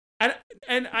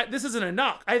 And this isn't a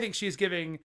knock. I think she's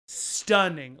giving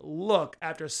stunning look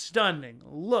after stunning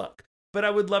look. But I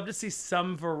would love to see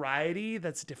some variety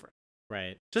that's different.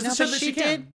 Right. Just to show that she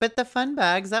can. But the fun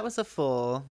bags, that was a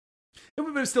full. It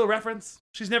was still a reference.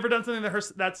 She's never done something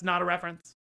that's not a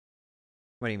reference.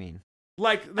 What do you mean?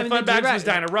 Like the fun bags was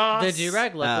Dinah Ross. The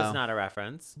do-rag look was not a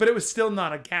reference. But it was still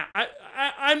not a gown.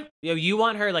 I'm you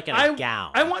want her like in a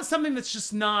gown. I want something that's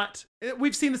just not.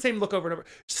 We've seen the same look over and over.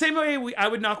 Same way I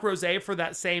would knock Rose for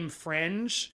that same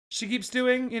fringe she keeps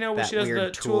doing. You know, when she does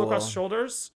the tulle across the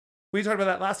shoulders. We talked about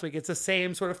that last week. It's the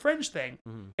same sort of fringe thing.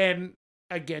 Mm-hmm. And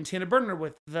again, Tina Burner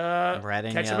with the red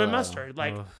and ketchup yellow. and mustard.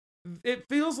 Like it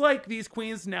feels like these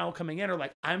queens now coming in are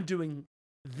like, I'm doing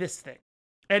this thing.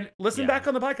 And listen back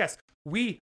on the podcast.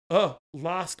 We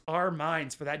lost our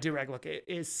minds for that do-rag look. It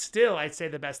is still, I'd say,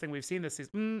 the best thing we've seen this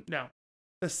season. No.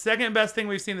 The second best thing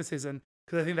we've seen this season,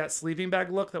 because I think that sleeping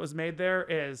bag look that was made there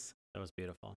is... That was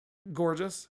beautiful.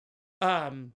 Gorgeous.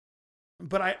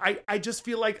 But I just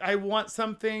feel like I want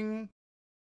something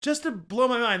just to blow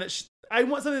my mind. I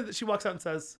want something that she walks out and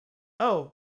says,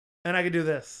 oh, and I can do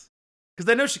this. Because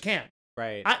I know she can.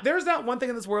 Right. There's not one thing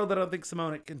in this world that I don't think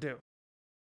Simone can do.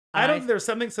 I don't think there's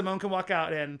something Simone can walk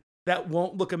out in that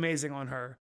won't look amazing on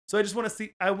her. So I just want to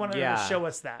see, I want her to show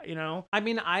us that, you know? I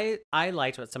mean, I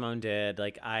liked what Simone did.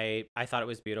 Like, I thought it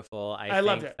was beautiful. I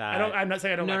loved it. That, I'm not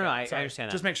saying I don't like it. I understand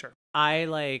that. Just make sure. I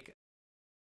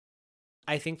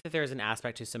think that there's an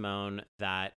aspect to Simone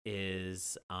that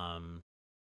is,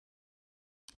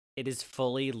 it is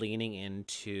fully leaning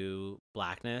into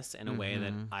blackness in a way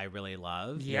that I really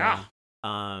love. Yeah.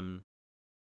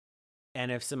 And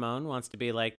if Simone wants to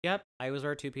be like, yep, I always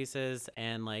wear 2 pieces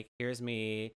and like, here's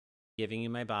me giving you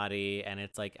my body and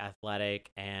it's like athletic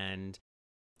and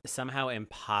somehow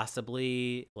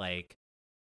impossibly like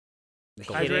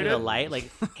hitting the light.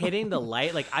 Like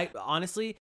I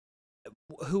honestly,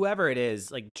 whoever it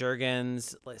is, like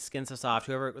Jergens, like Skin So Soft,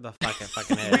 whoever the fuck it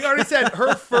fucking is. We already said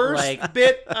her first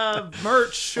bit of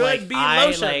merch should be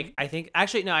lotion. I think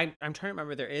actually no, I'm trying to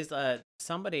remember. There is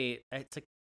somebody. It's like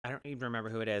I don't even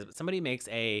remember who it is, but somebody makes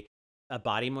a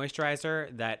body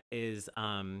moisturizer that is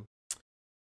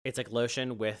it's like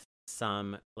lotion with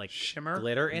some like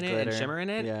glitter in it and shimmer in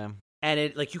it. Yeah, and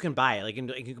it like you can buy it, like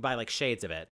you can buy like shades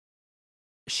of it.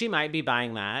 She might be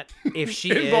buying that if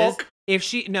she is. Bulk. If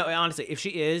she honestly, if she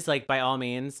is, like, by all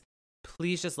means,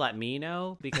 please just let me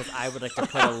know because I would like to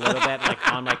put a little bit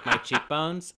like on like my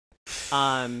cheekbones.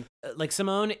 Like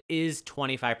Simone is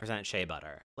 25% shea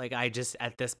butter. Like I just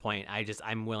at this point,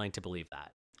 I'm willing to believe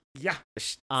that. Yeah.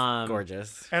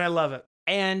 Gorgeous. And I love it.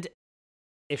 And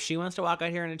if she wants to walk out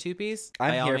here in a 2-piece,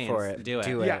 I'm by all here means, for it. Do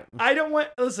it. Yeah. I don't want.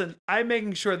 Listen, I'm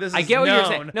making sure this is. I get what known. you're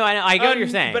saying. No, I know. I get what you're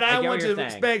saying. But I get want what you're to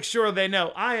saying. make sure they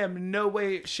know I am no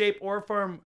way, shape, or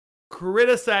form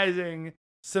criticizing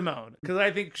Simone because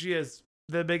I think she is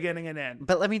the beginning and end.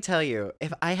 But let me tell you,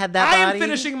 if I had that body... I am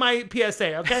finishing my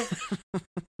PSA, okay?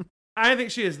 I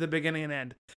think she is the beginning and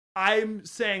end. I'm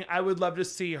saying I would love to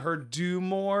see her do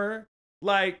more.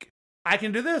 Like, I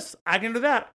can do this. I can do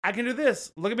that. I can do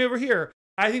this. Look at me over here.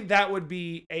 I think that would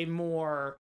be a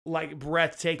more like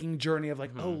breathtaking journey of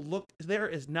like, oh, look, there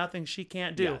is nothing she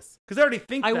can't do. Yes. Because I already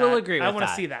think I that. will agree with I want to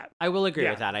that. see that. I will agree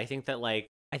Yeah. with that. I think that like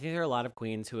I think there are a lot of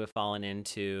queens who have fallen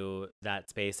into that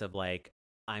space of like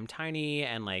I'm tiny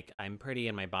and like I'm pretty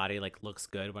and my body like looks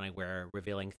good when I wear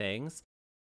revealing things.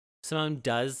 Simone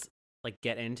does like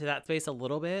get into that space a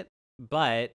little bit,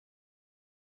 but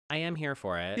I am here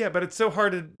for it. Yeah, but it's so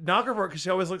hard to knock her for it because she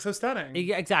always looks so stunning.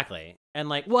 Yeah, exactly. And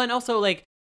like, well, and also like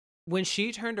when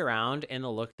she turned around in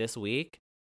the look this week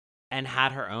and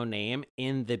had her own name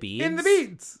in the beads. In the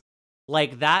beads.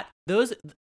 Like that,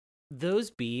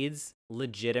 those beads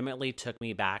legitimately took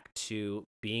me back to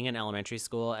being in elementary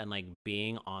school and like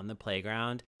being on the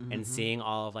playground and seeing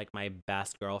all of like my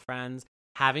best girlfriends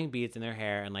having beads in their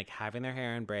hair and like having their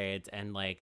hair in braids and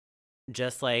like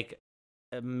just like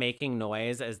making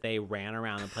noise as they ran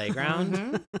around the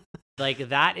playground. Like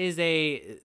that is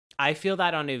I feel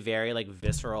that on a very like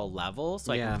visceral level,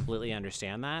 so I completely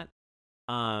understand that.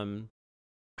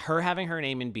 Her having her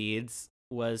name in beads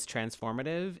was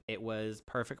transformative. It was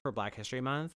perfect for Black History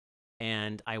Month,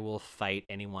 and I will fight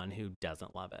anyone who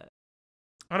doesn't love it.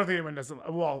 I don't think anyone does.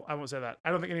 Well, I won't say that. I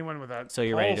don't think anyone with that. So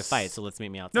you're ready to fight, so let's meet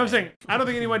me outside. No, I'm saying I don't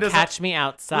think anyone does. Catch me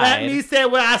outside. Let me say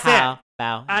what I said. How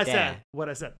about I that? said what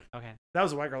I said. Okay. That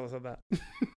was a white girl that said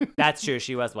that. That's true.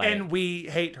 She was white. And we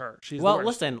hate her. She's well, the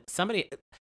worst. listen,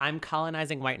 I'm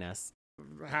colonizing whiteness.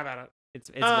 Have at it. It's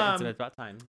about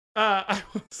time. I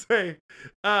will say,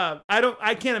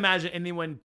 I can't imagine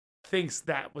anyone thinks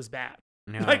that was bad.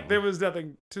 No. Like there was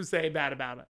nothing to say bad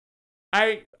about it.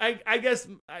 I guess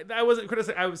I wasn't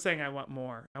criticizing. I was saying I want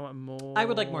more. I want more. I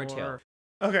would like more too.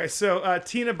 Okay, so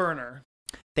Tina Burner.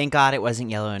 Thank God it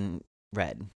wasn't yellow and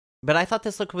red. But I thought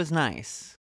this look was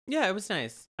nice. Yeah, it was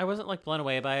nice. I wasn't like blown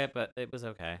away by it, but it was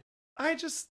okay. I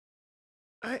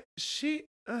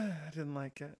didn't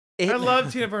like it. I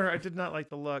love Tina Burner. I did not like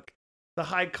the look. The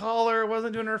high collar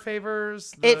wasn't doing her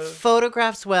favors. It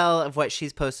photographs well of what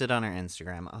she's posted on her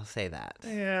Instagram. I'll say that.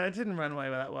 Yeah, it didn't run away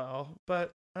that well.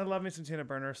 But I love me some Tina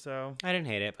Burner, so. I didn't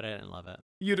hate it, but I didn't love it.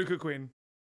 Utica Queen.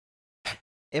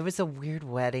 It was a weird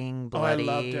wedding, bloody.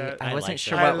 I loved it. I wasn't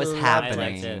sure it. what was I loved happening. I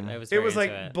liked it. I was It was very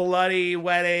like into it. bloody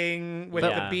wedding with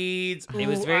the beads. It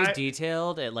was Ooh, very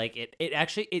detailed. It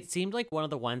actually seemed like one of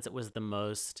the ones that was the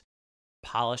most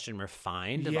polished and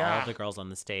refined of all of the girls on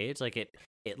the stage. Like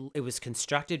it was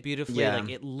constructed beautifully. Yeah. Like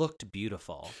it looked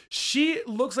beautiful. She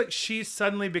looks like she's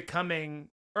suddenly becoming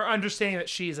or understanding that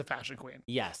she is a fashion queen.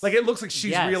 Yes. Like it looks like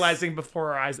she's Yes. realizing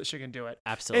before her eyes that she can do it.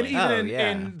 Absolutely. And even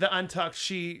in the Untucked,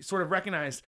 she sort of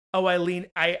recognized, oh,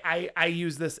 I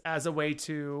use this as a way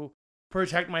to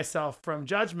protect myself from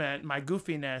judgment, my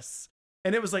goofiness.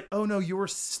 And it was like, oh no, you were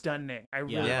stunning. I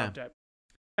really loved it.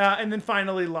 And then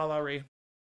finally, LaLa Ri.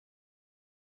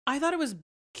 I thought it was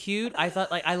cute. I thought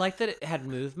I liked that it had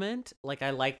movement. Like I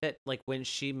liked that like when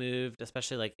she moved,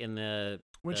 especially like in the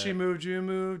When she moved, you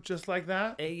moved just like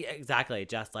that. Exactly,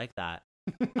 just like that.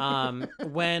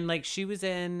 When like she was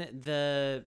in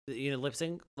the lip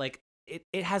sync, like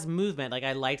it has movement. Like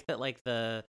I liked that like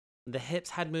the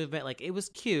hips had movement. Like it was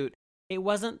cute. It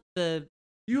wasn't the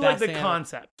You like best the thing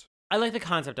concept. I like the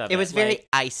concept of it. It was very like,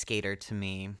 ice skater to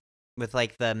me, with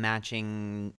like the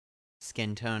matching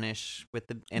skin tone-ish with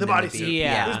the bodysuit.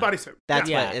 Yeah. It was bodysuit. That's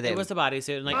yeah, what it was a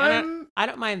bodysuit, and like I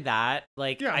don't mind that.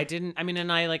 Like I didn't. I mean,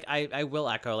 and I will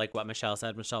echo like what Michelle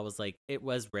said. Michelle was like, it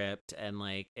was ripped, and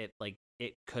like it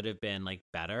could have been like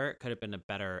better. It could have been a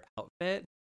better outfit.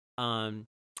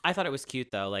 I thought it was cute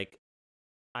though. Like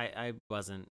I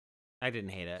didn't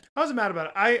hate it. I wasn't mad about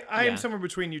it. I am somewhere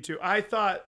between you two. I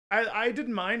thought I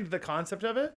didn't mind the concept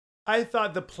of it. I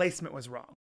thought the placement was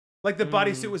wrong. Like the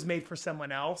bodysuit was made for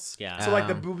someone else. Yeah. So like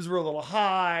the boobs were a little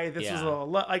high. This was a little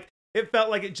like it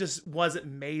felt like it just wasn't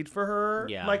made for her.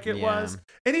 Yeah. Like it was.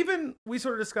 And even we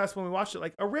sort of discussed when we watched it,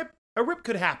 like a rip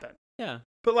could happen. Yeah.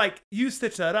 But like you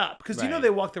stitch that up because you know Right. they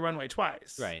walk the runway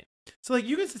twice. Right. So like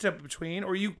you can stitch up between,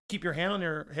 or you keep your hand on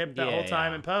your hip that whole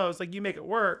time and pose. Like you make it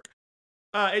work.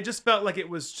 It just felt like it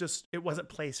wasn't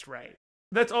placed right.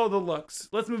 That's all the looks.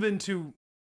 Let's move into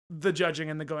the judging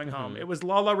and the going home. It was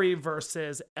LaLa Ri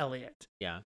versus Elliott.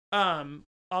 Yeah.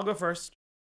 I'll go first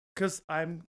because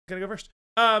I'm gonna go first.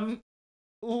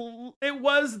 It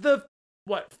was the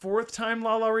fourth time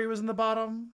LaLa Ri was in the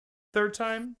bottom, third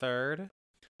time. Third.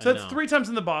 So it's 3 times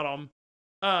in the bottom.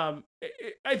 I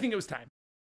think it was time.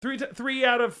 3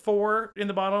 out of 4 in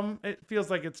the bottom. It feels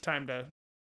like it's time to.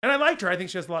 And I liked her. I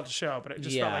think she has a lot to show, but it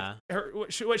just felt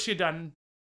like what she had done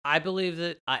I believe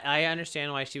that I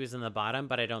understand why she was in the bottom,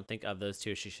 but I don't think of those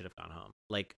two she should have gone home.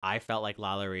 Like, I felt like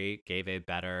Lalaurie gave a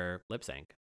better lip sync.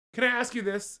 Can I ask you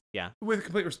this? Yeah. With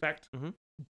complete respect. Mhm.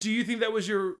 Do you think that was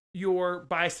your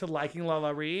bias to liking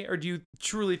LaLaurie, or do you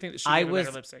truly think that she gave a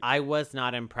better lip sync? I was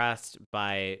not impressed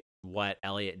by what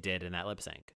Elliot did in that lip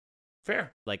sync.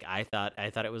 Fair. Like, I thought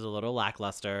it was a little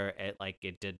lackluster. It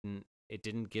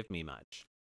didn't give me much.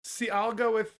 See, I'll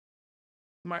go with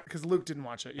because Luke didn't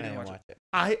watch it. You I didn't didn't watch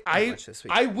it. watch this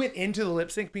week. I went into the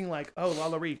lip sync being like, oh,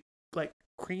 LaLaurie, like,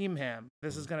 cream him.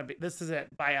 This is it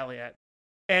by Elliot.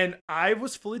 And I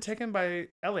was fully taken by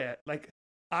Elliot. Like,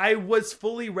 I was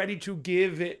fully ready to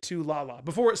give it to Lala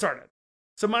before it started.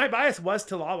 So my bias was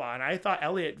to Lala, and I thought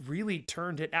Elliot really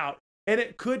turned it out. And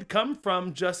it could come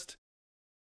from just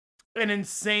an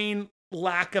insane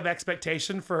lack of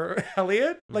expectation for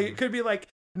Elliot. Like, it could be like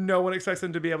no one expects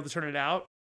him to be able to turn it out.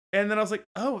 And then I was like,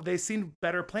 oh, they seemed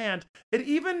better planned. And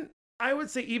even, I would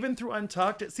say, even through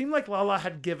Untucked, it seemed like Lala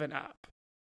had given up.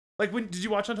 Like, did you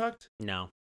watch Untucked? No.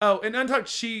 Oh, in Untucked,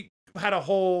 she had a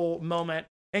whole moment.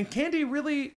 And Candy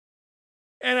really,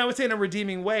 and I would say in a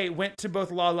redeeming way, went to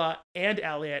both Lala and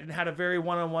Elliot and had a very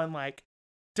one-on-one, like,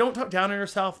 don't talk down on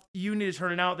yourself. You need to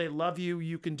turn it out. They love you.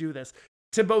 You can do this.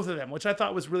 To both of them, which I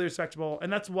thought was really respectable.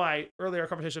 And that's why earlier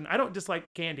competition, I don't dislike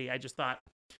Candy. I just thought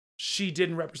she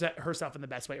didn't represent herself in the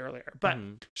best way earlier. But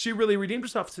she really redeemed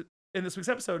herself in this week's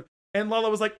episode. And Lala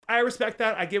was like, I respect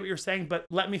that. I get what you're saying, but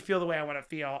let me feel the way I want to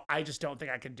feel. I just don't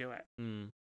think I can do it.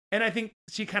 And I think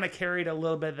she kind of carried a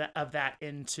little bit of that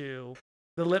into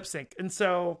the lip sync. And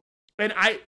so, and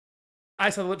I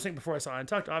saw the lip sync before I saw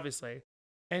Untucked, obviously.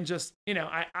 And just, you know,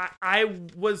 I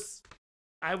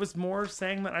was more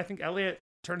saying that I think Elliot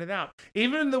turned it out.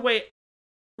 Even the way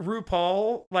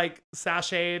RuPaul, like,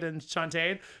 sashayed and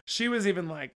Shantae, she was even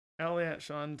like, Elliot,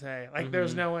 Shantae. Like,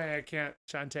 there's no way I can't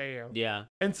Shantae you. Yeah.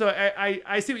 And so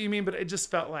I see what you mean, but it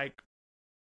just felt like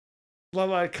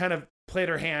Lala kind of played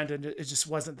her hand and it just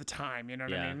wasn't the time, you know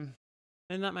what I mean?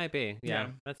 And that might be. Yeah.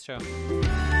 That's true.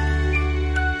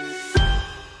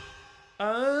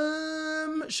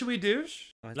 Should we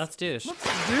douche? Let's douche.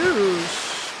 Let's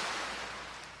douche.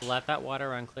 Let that water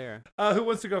run clear. Who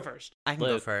wants to go first? I can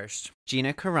go first.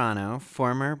 Gina Carano,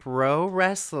 former pro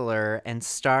wrestler and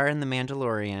star in The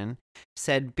Mandalorian,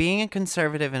 said being a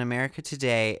conservative in America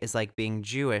today is like being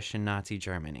Jewish in Nazi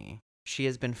Germany. She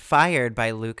has been fired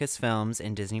by Lucasfilms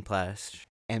and Disney Plus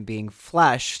and being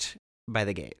flushed by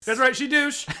the gays. That's right, she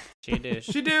douche. She douche.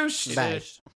 She douche. She Bye.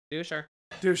 douche. Doucher.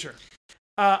 Doucher.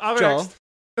 I'll go Joel. next.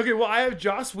 Okay, well, I have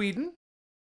Joss Whedon.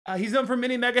 He's known for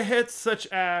many mega hits, such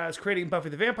as creating Buffy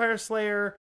the Vampire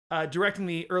Slayer, directing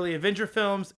the early Avenger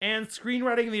films, and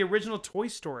screenwriting the original Toy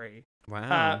Story.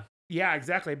 Wow. Yeah,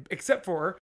 exactly. Except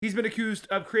for he's been accused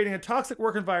of creating a toxic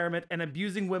work environment and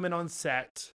abusing women on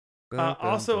set.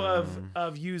 Also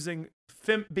of using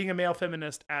being a male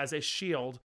feminist as a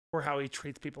shield for how he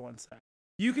treats people on set.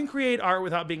 You can create art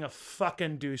without being a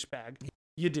fucking douchebag.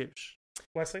 You douche.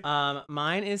 Wesley?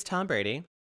 Mine is Tom Brady.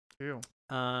 Ew.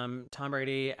 Tom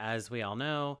Brady, as we all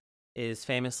know, is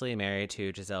famously married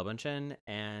to Gisele Bündchen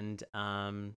and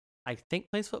I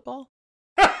think plays football.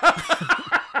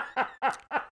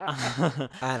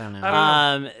 I don't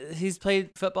know. He's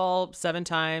played football 7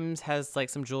 times, has like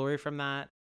some jewelry from that.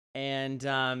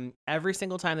 And every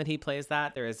single time that he plays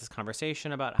that, there is this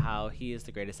conversation about how he is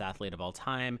the greatest athlete of all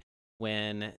time,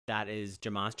 when that is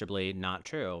demonstrably not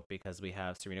true, because we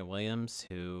have Serena Williams,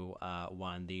 who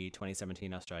won the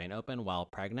 2017 Australian Open while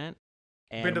pregnant.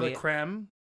 And Been to the creme.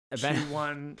 She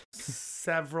won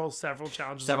several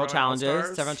challenges. Several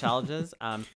challenges.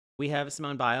 We have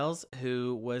Simone Biles,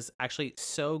 who was actually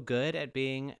so good at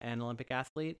being an Olympic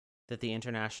athlete that the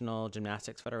International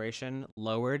Gymnastics Federation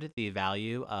lowered the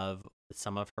value of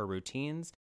some of her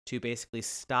routines to basically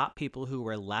stop people who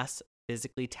were less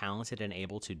physically talented and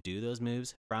able to do those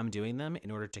moves from doing them in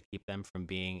order to keep them from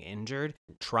being injured,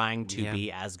 trying to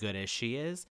be as good as she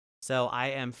is. So I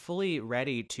am fully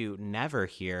ready to never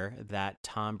hear that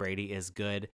Tom Brady is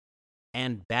good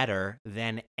and better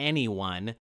than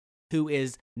anyone who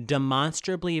is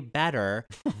demonstrably better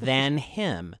than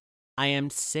him. I am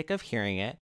sick of hearing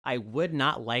it. I would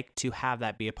not like to have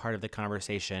that be a part of the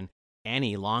conversation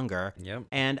any longer. Yep.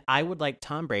 And I would like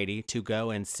Tom Brady to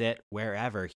go and sit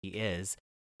wherever he is,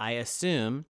 I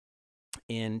assume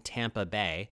in Tampa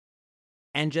Bay,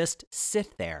 and just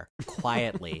sit there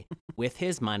quietly with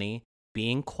his money,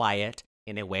 being quiet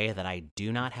in a way that I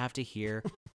do not have to hear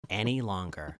any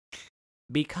longer.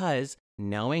 Because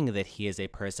knowing that he is a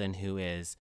person who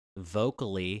is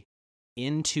vocally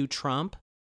into Trump,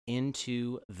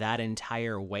 into that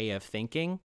entire way of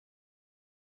thinking,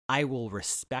 I will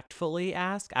respectfully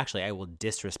ask, actually, I will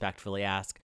disrespectfully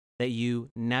ask that you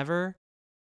never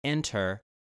enter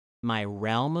my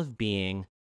realm of being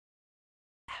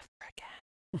ever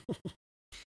again.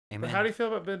 Amen. But how do you feel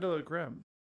about Vendela Grimm?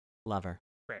 Love her.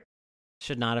 Great.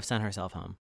 Should not have sent herself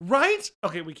home. Right?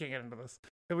 Okay, we can't get into this.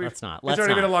 Let's not. It's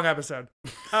already been a long episode.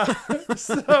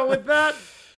 So with that,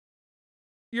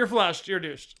 you're flushed. You're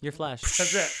douched. You're flesh.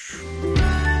 That's it.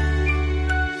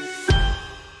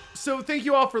 So thank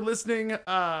you all for listening.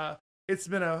 It's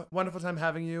been a wonderful time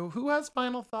having you. Who has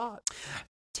final thoughts?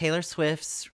 Taylor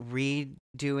Swift's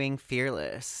redoing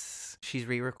Fearless. She's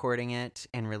re-recording it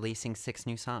and releasing 6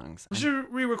 new songs. She's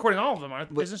re-recording all of them,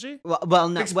 isn't she?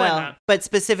 Explain that. But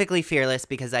specifically Fearless,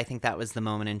 because I think that was the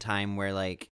moment in time where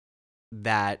like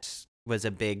that was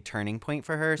a big turning point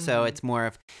for her. So it's more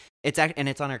of and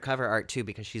it's on her cover art too,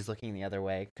 because she's looking the other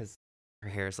way because her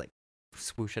hair is like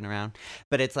swooshing around.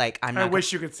 But it's like I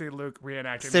wish you could see Luke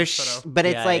reenacting this photo. But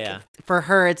it's for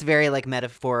her, it's very like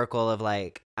metaphorical of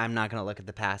like, I'm not gonna look at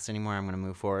the past anymore. I'm gonna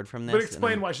move forward from this. But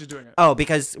explain why she's doing it. Oh,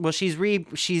 because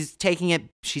she's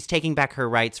taking back her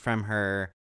rights from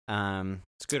her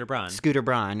Scooter Braun. Scooter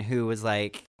Braun, who was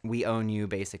like, we own you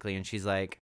basically, and she's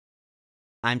like,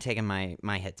 I'm taking my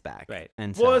hits back. Right.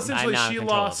 And well, so, essentially, she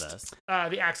lost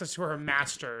the access to her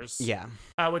masters. Yeah.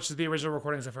 Which is the original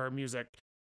recordings of her music.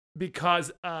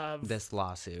 Because of this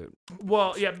lawsuit.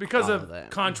 Well, yeah, because all of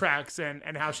contracts and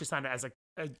how she signed it as a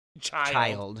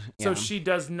child. Yeah. So she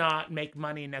does not make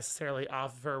money necessarily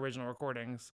off of her original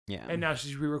recordings. Yeah. And now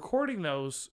she's re-recording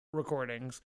those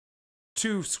recordings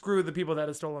to screw the people that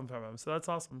have stolen from them. So that's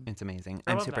awesome. It's amazing.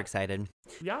 I I'm love super that. excited.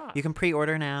 Yeah. You can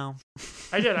pre-order now.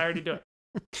 I already do it.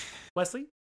 Wesley?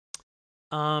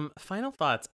 Final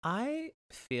thoughts. I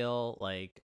feel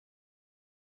like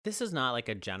this is not like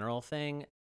a general thing.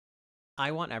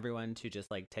 I want everyone to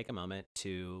just like take a moment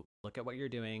to look at what you're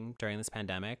doing during this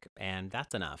pandemic, and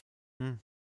that's enough.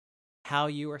 How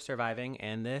you are surviving,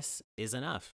 and this is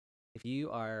enough. If you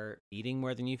are eating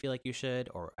more than you feel like you should,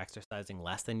 or exercising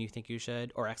less than you think you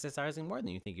should, or exercising more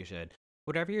than you think you should,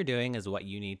 whatever you're doing is what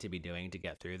you need to be doing to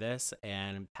get through this,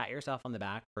 and pat yourself on the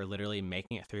back for literally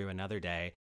making it through another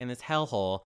day in this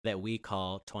hellhole that we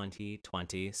call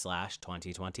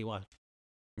 2020/2021.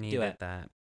 Needed that.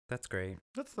 That's great.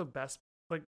 That's the best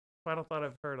final thought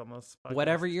I've heard on this podcast.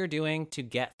 Whatever you're doing to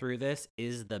get through this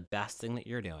is the best thing that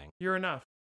you're doing. You're enough.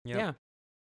 Yep. Yeah.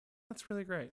 That's really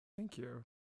great. Thank you.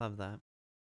 Love that.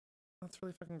 That's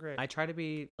really fucking great. I try to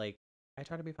be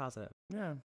positive.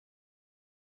 Yeah.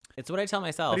 It's what I tell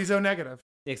myself. But he's O negative.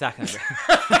 Exactly.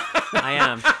 I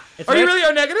am. Are you really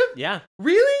O negative? Yeah.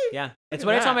 Really? Yeah. It's at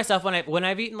what I that. tell myself when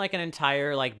I've eaten like an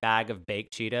entire like bag of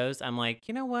baked Cheetos. I'm like,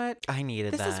 you know what? I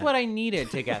needed This that. is what I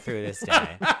needed to get through this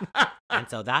day. And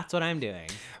so that's what I'm doing.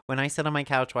 When I sit on my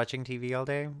couch watching TV all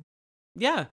day,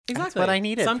 Yeah, exactly. that's what I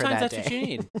needed. Sometimes for that that's what you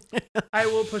need. I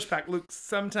will push back. Luke,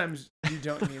 sometimes you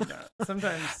don't need that.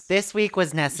 Sometimes This week was you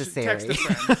should necessary. text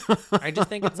a friend. I just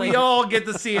think it's like We all get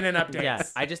the CNN updates. Yeah,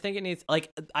 I just think it needs like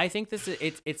I think this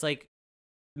is it's like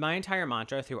my entire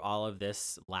mantra through all of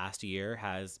this last year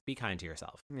has be kind to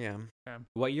yourself. Yeah.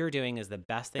 What you're doing is the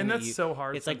best thing. And that that's you, so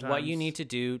hard. It's like what you sometimes. need to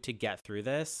do to get through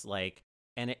this. Like,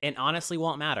 and it honestly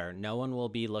won't matter. No one will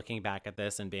be looking back at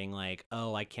this and being like,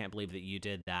 "Oh, I can't believe that you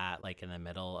did that." Like in the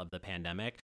middle of the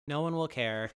pandemic, no one will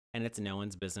care, and it's no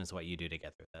one's business what you do to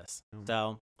get through this.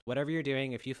 So whatever you're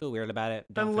doing, if you feel weird about it,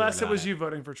 don't Unless feel it weird was about you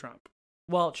voting for Trump.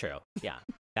 Well, true. Yeah,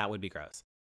 that would be gross.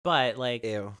 But like,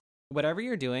 Ew. whatever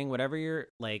you're doing, whatever your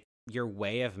like your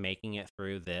way of making it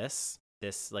through this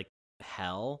like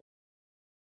hell,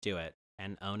 do it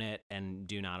and own it and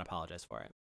do not apologize for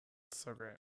it. So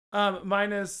great.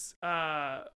 Mine is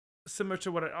similar to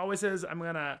what it always is. I'm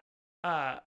gonna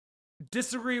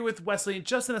disagree with Wesley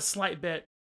just in a slight bit.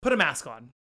 Put a mask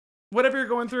on. Whatever you're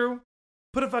going through,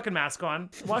 put a fucking mask on.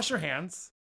 Wash your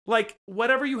hands. Like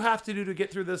whatever you have to do to get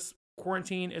through this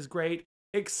quarantine is great,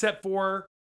 except for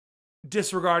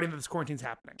disregarding that this quarantine's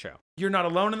happening. True. You're not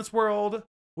alone in this world.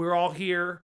 We're all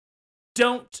here.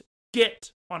 Don't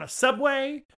get on a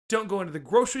subway. Don't go into the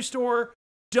grocery store.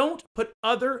 Don't put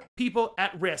other people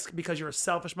at risk because you're a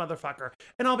selfish motherfucker.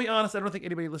 And I'll be honest, I don't think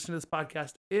anybody listening to this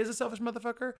podcast is a selfish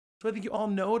motherfucker. So I think you all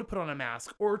know to put on a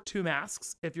mask or 2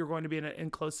 masks if you're going to be in an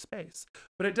enclosed space.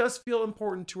 But it does feel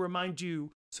important to remind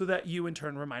you so that you in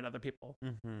turn remind other people.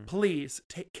 Mm-hmm. Please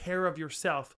take care of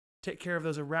yourself. Take care of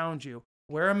those around you.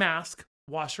 Wear a mask.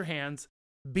 Wash your hands.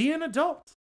 Be an adult.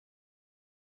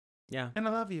 Yeah. And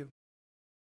I love you.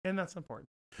 And that's important.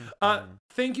 Mm-hmm.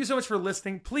 Thank you so much for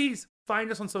listening. Please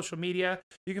find us on social media.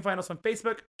 You can find us on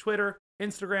Facebook, Twitter,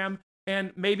 Instagram,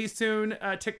 and maybe soon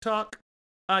TikTok.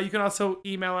 You can also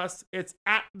email us. It's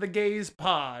at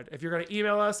thegazepod. If you're going to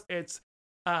email us, it's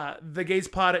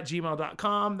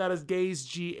thegazepod@gmail.com. That is gaze,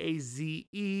 Gaze.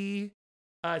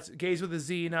 It's gaze with a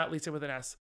Z, not Lisa with an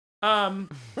S.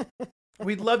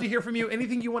 We'd love to hear from you.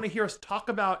 Anything you want to hear us talk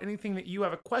about, anything that you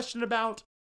have a question about,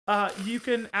 you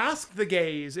can ask the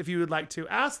gaze if you would like to.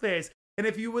 Ask the gaze. And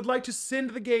if you would like to send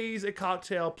the gaze a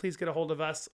cocktail, please get a hold of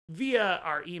us via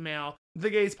our email,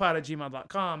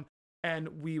 thegazepod@gmail.com.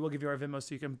 And we will give you our Venmo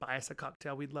so you can buy us a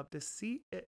cocktail. We'd love to see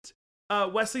it.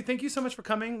 Wesley, thank you so much for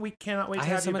coming. We cannot wait to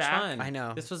have you back. I had so much fun. I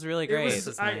know. This was really great.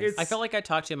 Nice. I felt like I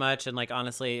talked too much, and like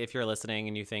honestly, if you're listening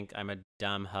and you think I'm a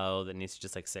dumb hoe that needs to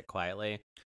just like sit quietly,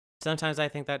 sometimes I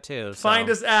think that too. So. Find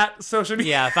us at social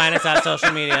media. Yeah, find us at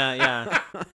social media. Yeah.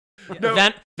 No.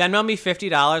 Venmo me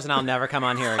 $50 and I'll never come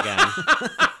on here again.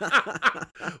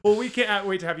 Well, we can't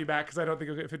wait to have you back because I don't think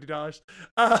you'll get $50.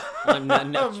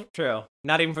 No, true.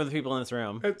 Not even for the people in this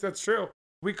room. That's true.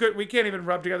 We can't even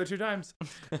rub together 2 times.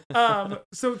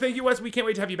 So thank you, Wes. We can't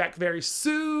wait to have you back very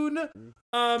soon.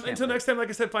 Until next time, like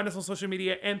I said, find us on social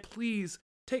media and please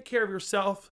take care of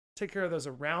yourself. Take care of those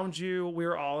around you.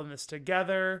 We're all in this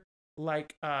together,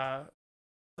 like High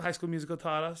School Musical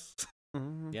taught us.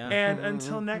 Yeah. And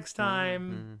until next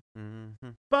time,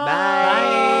 Bye.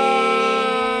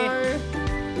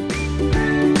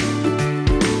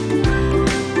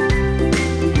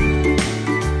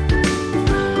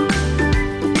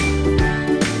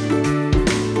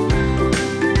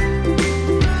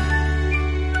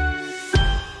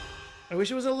 I wish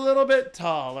it was a little bit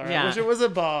taller. Yeah. I wish it was a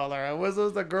baller. I wish it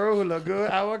was a girl who looked good.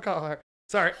 I would call her.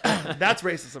 Sorry, that's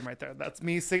racism right there. That's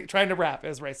me trying to rap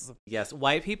is racism. Yes,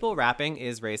 white people rapping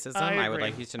is racism. I would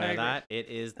agree. like you to know that. It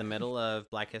is the middle of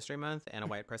Black History Month, and a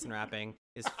white person rapping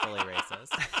is fully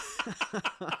racist.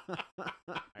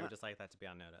 I would just like that to be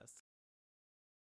on notice.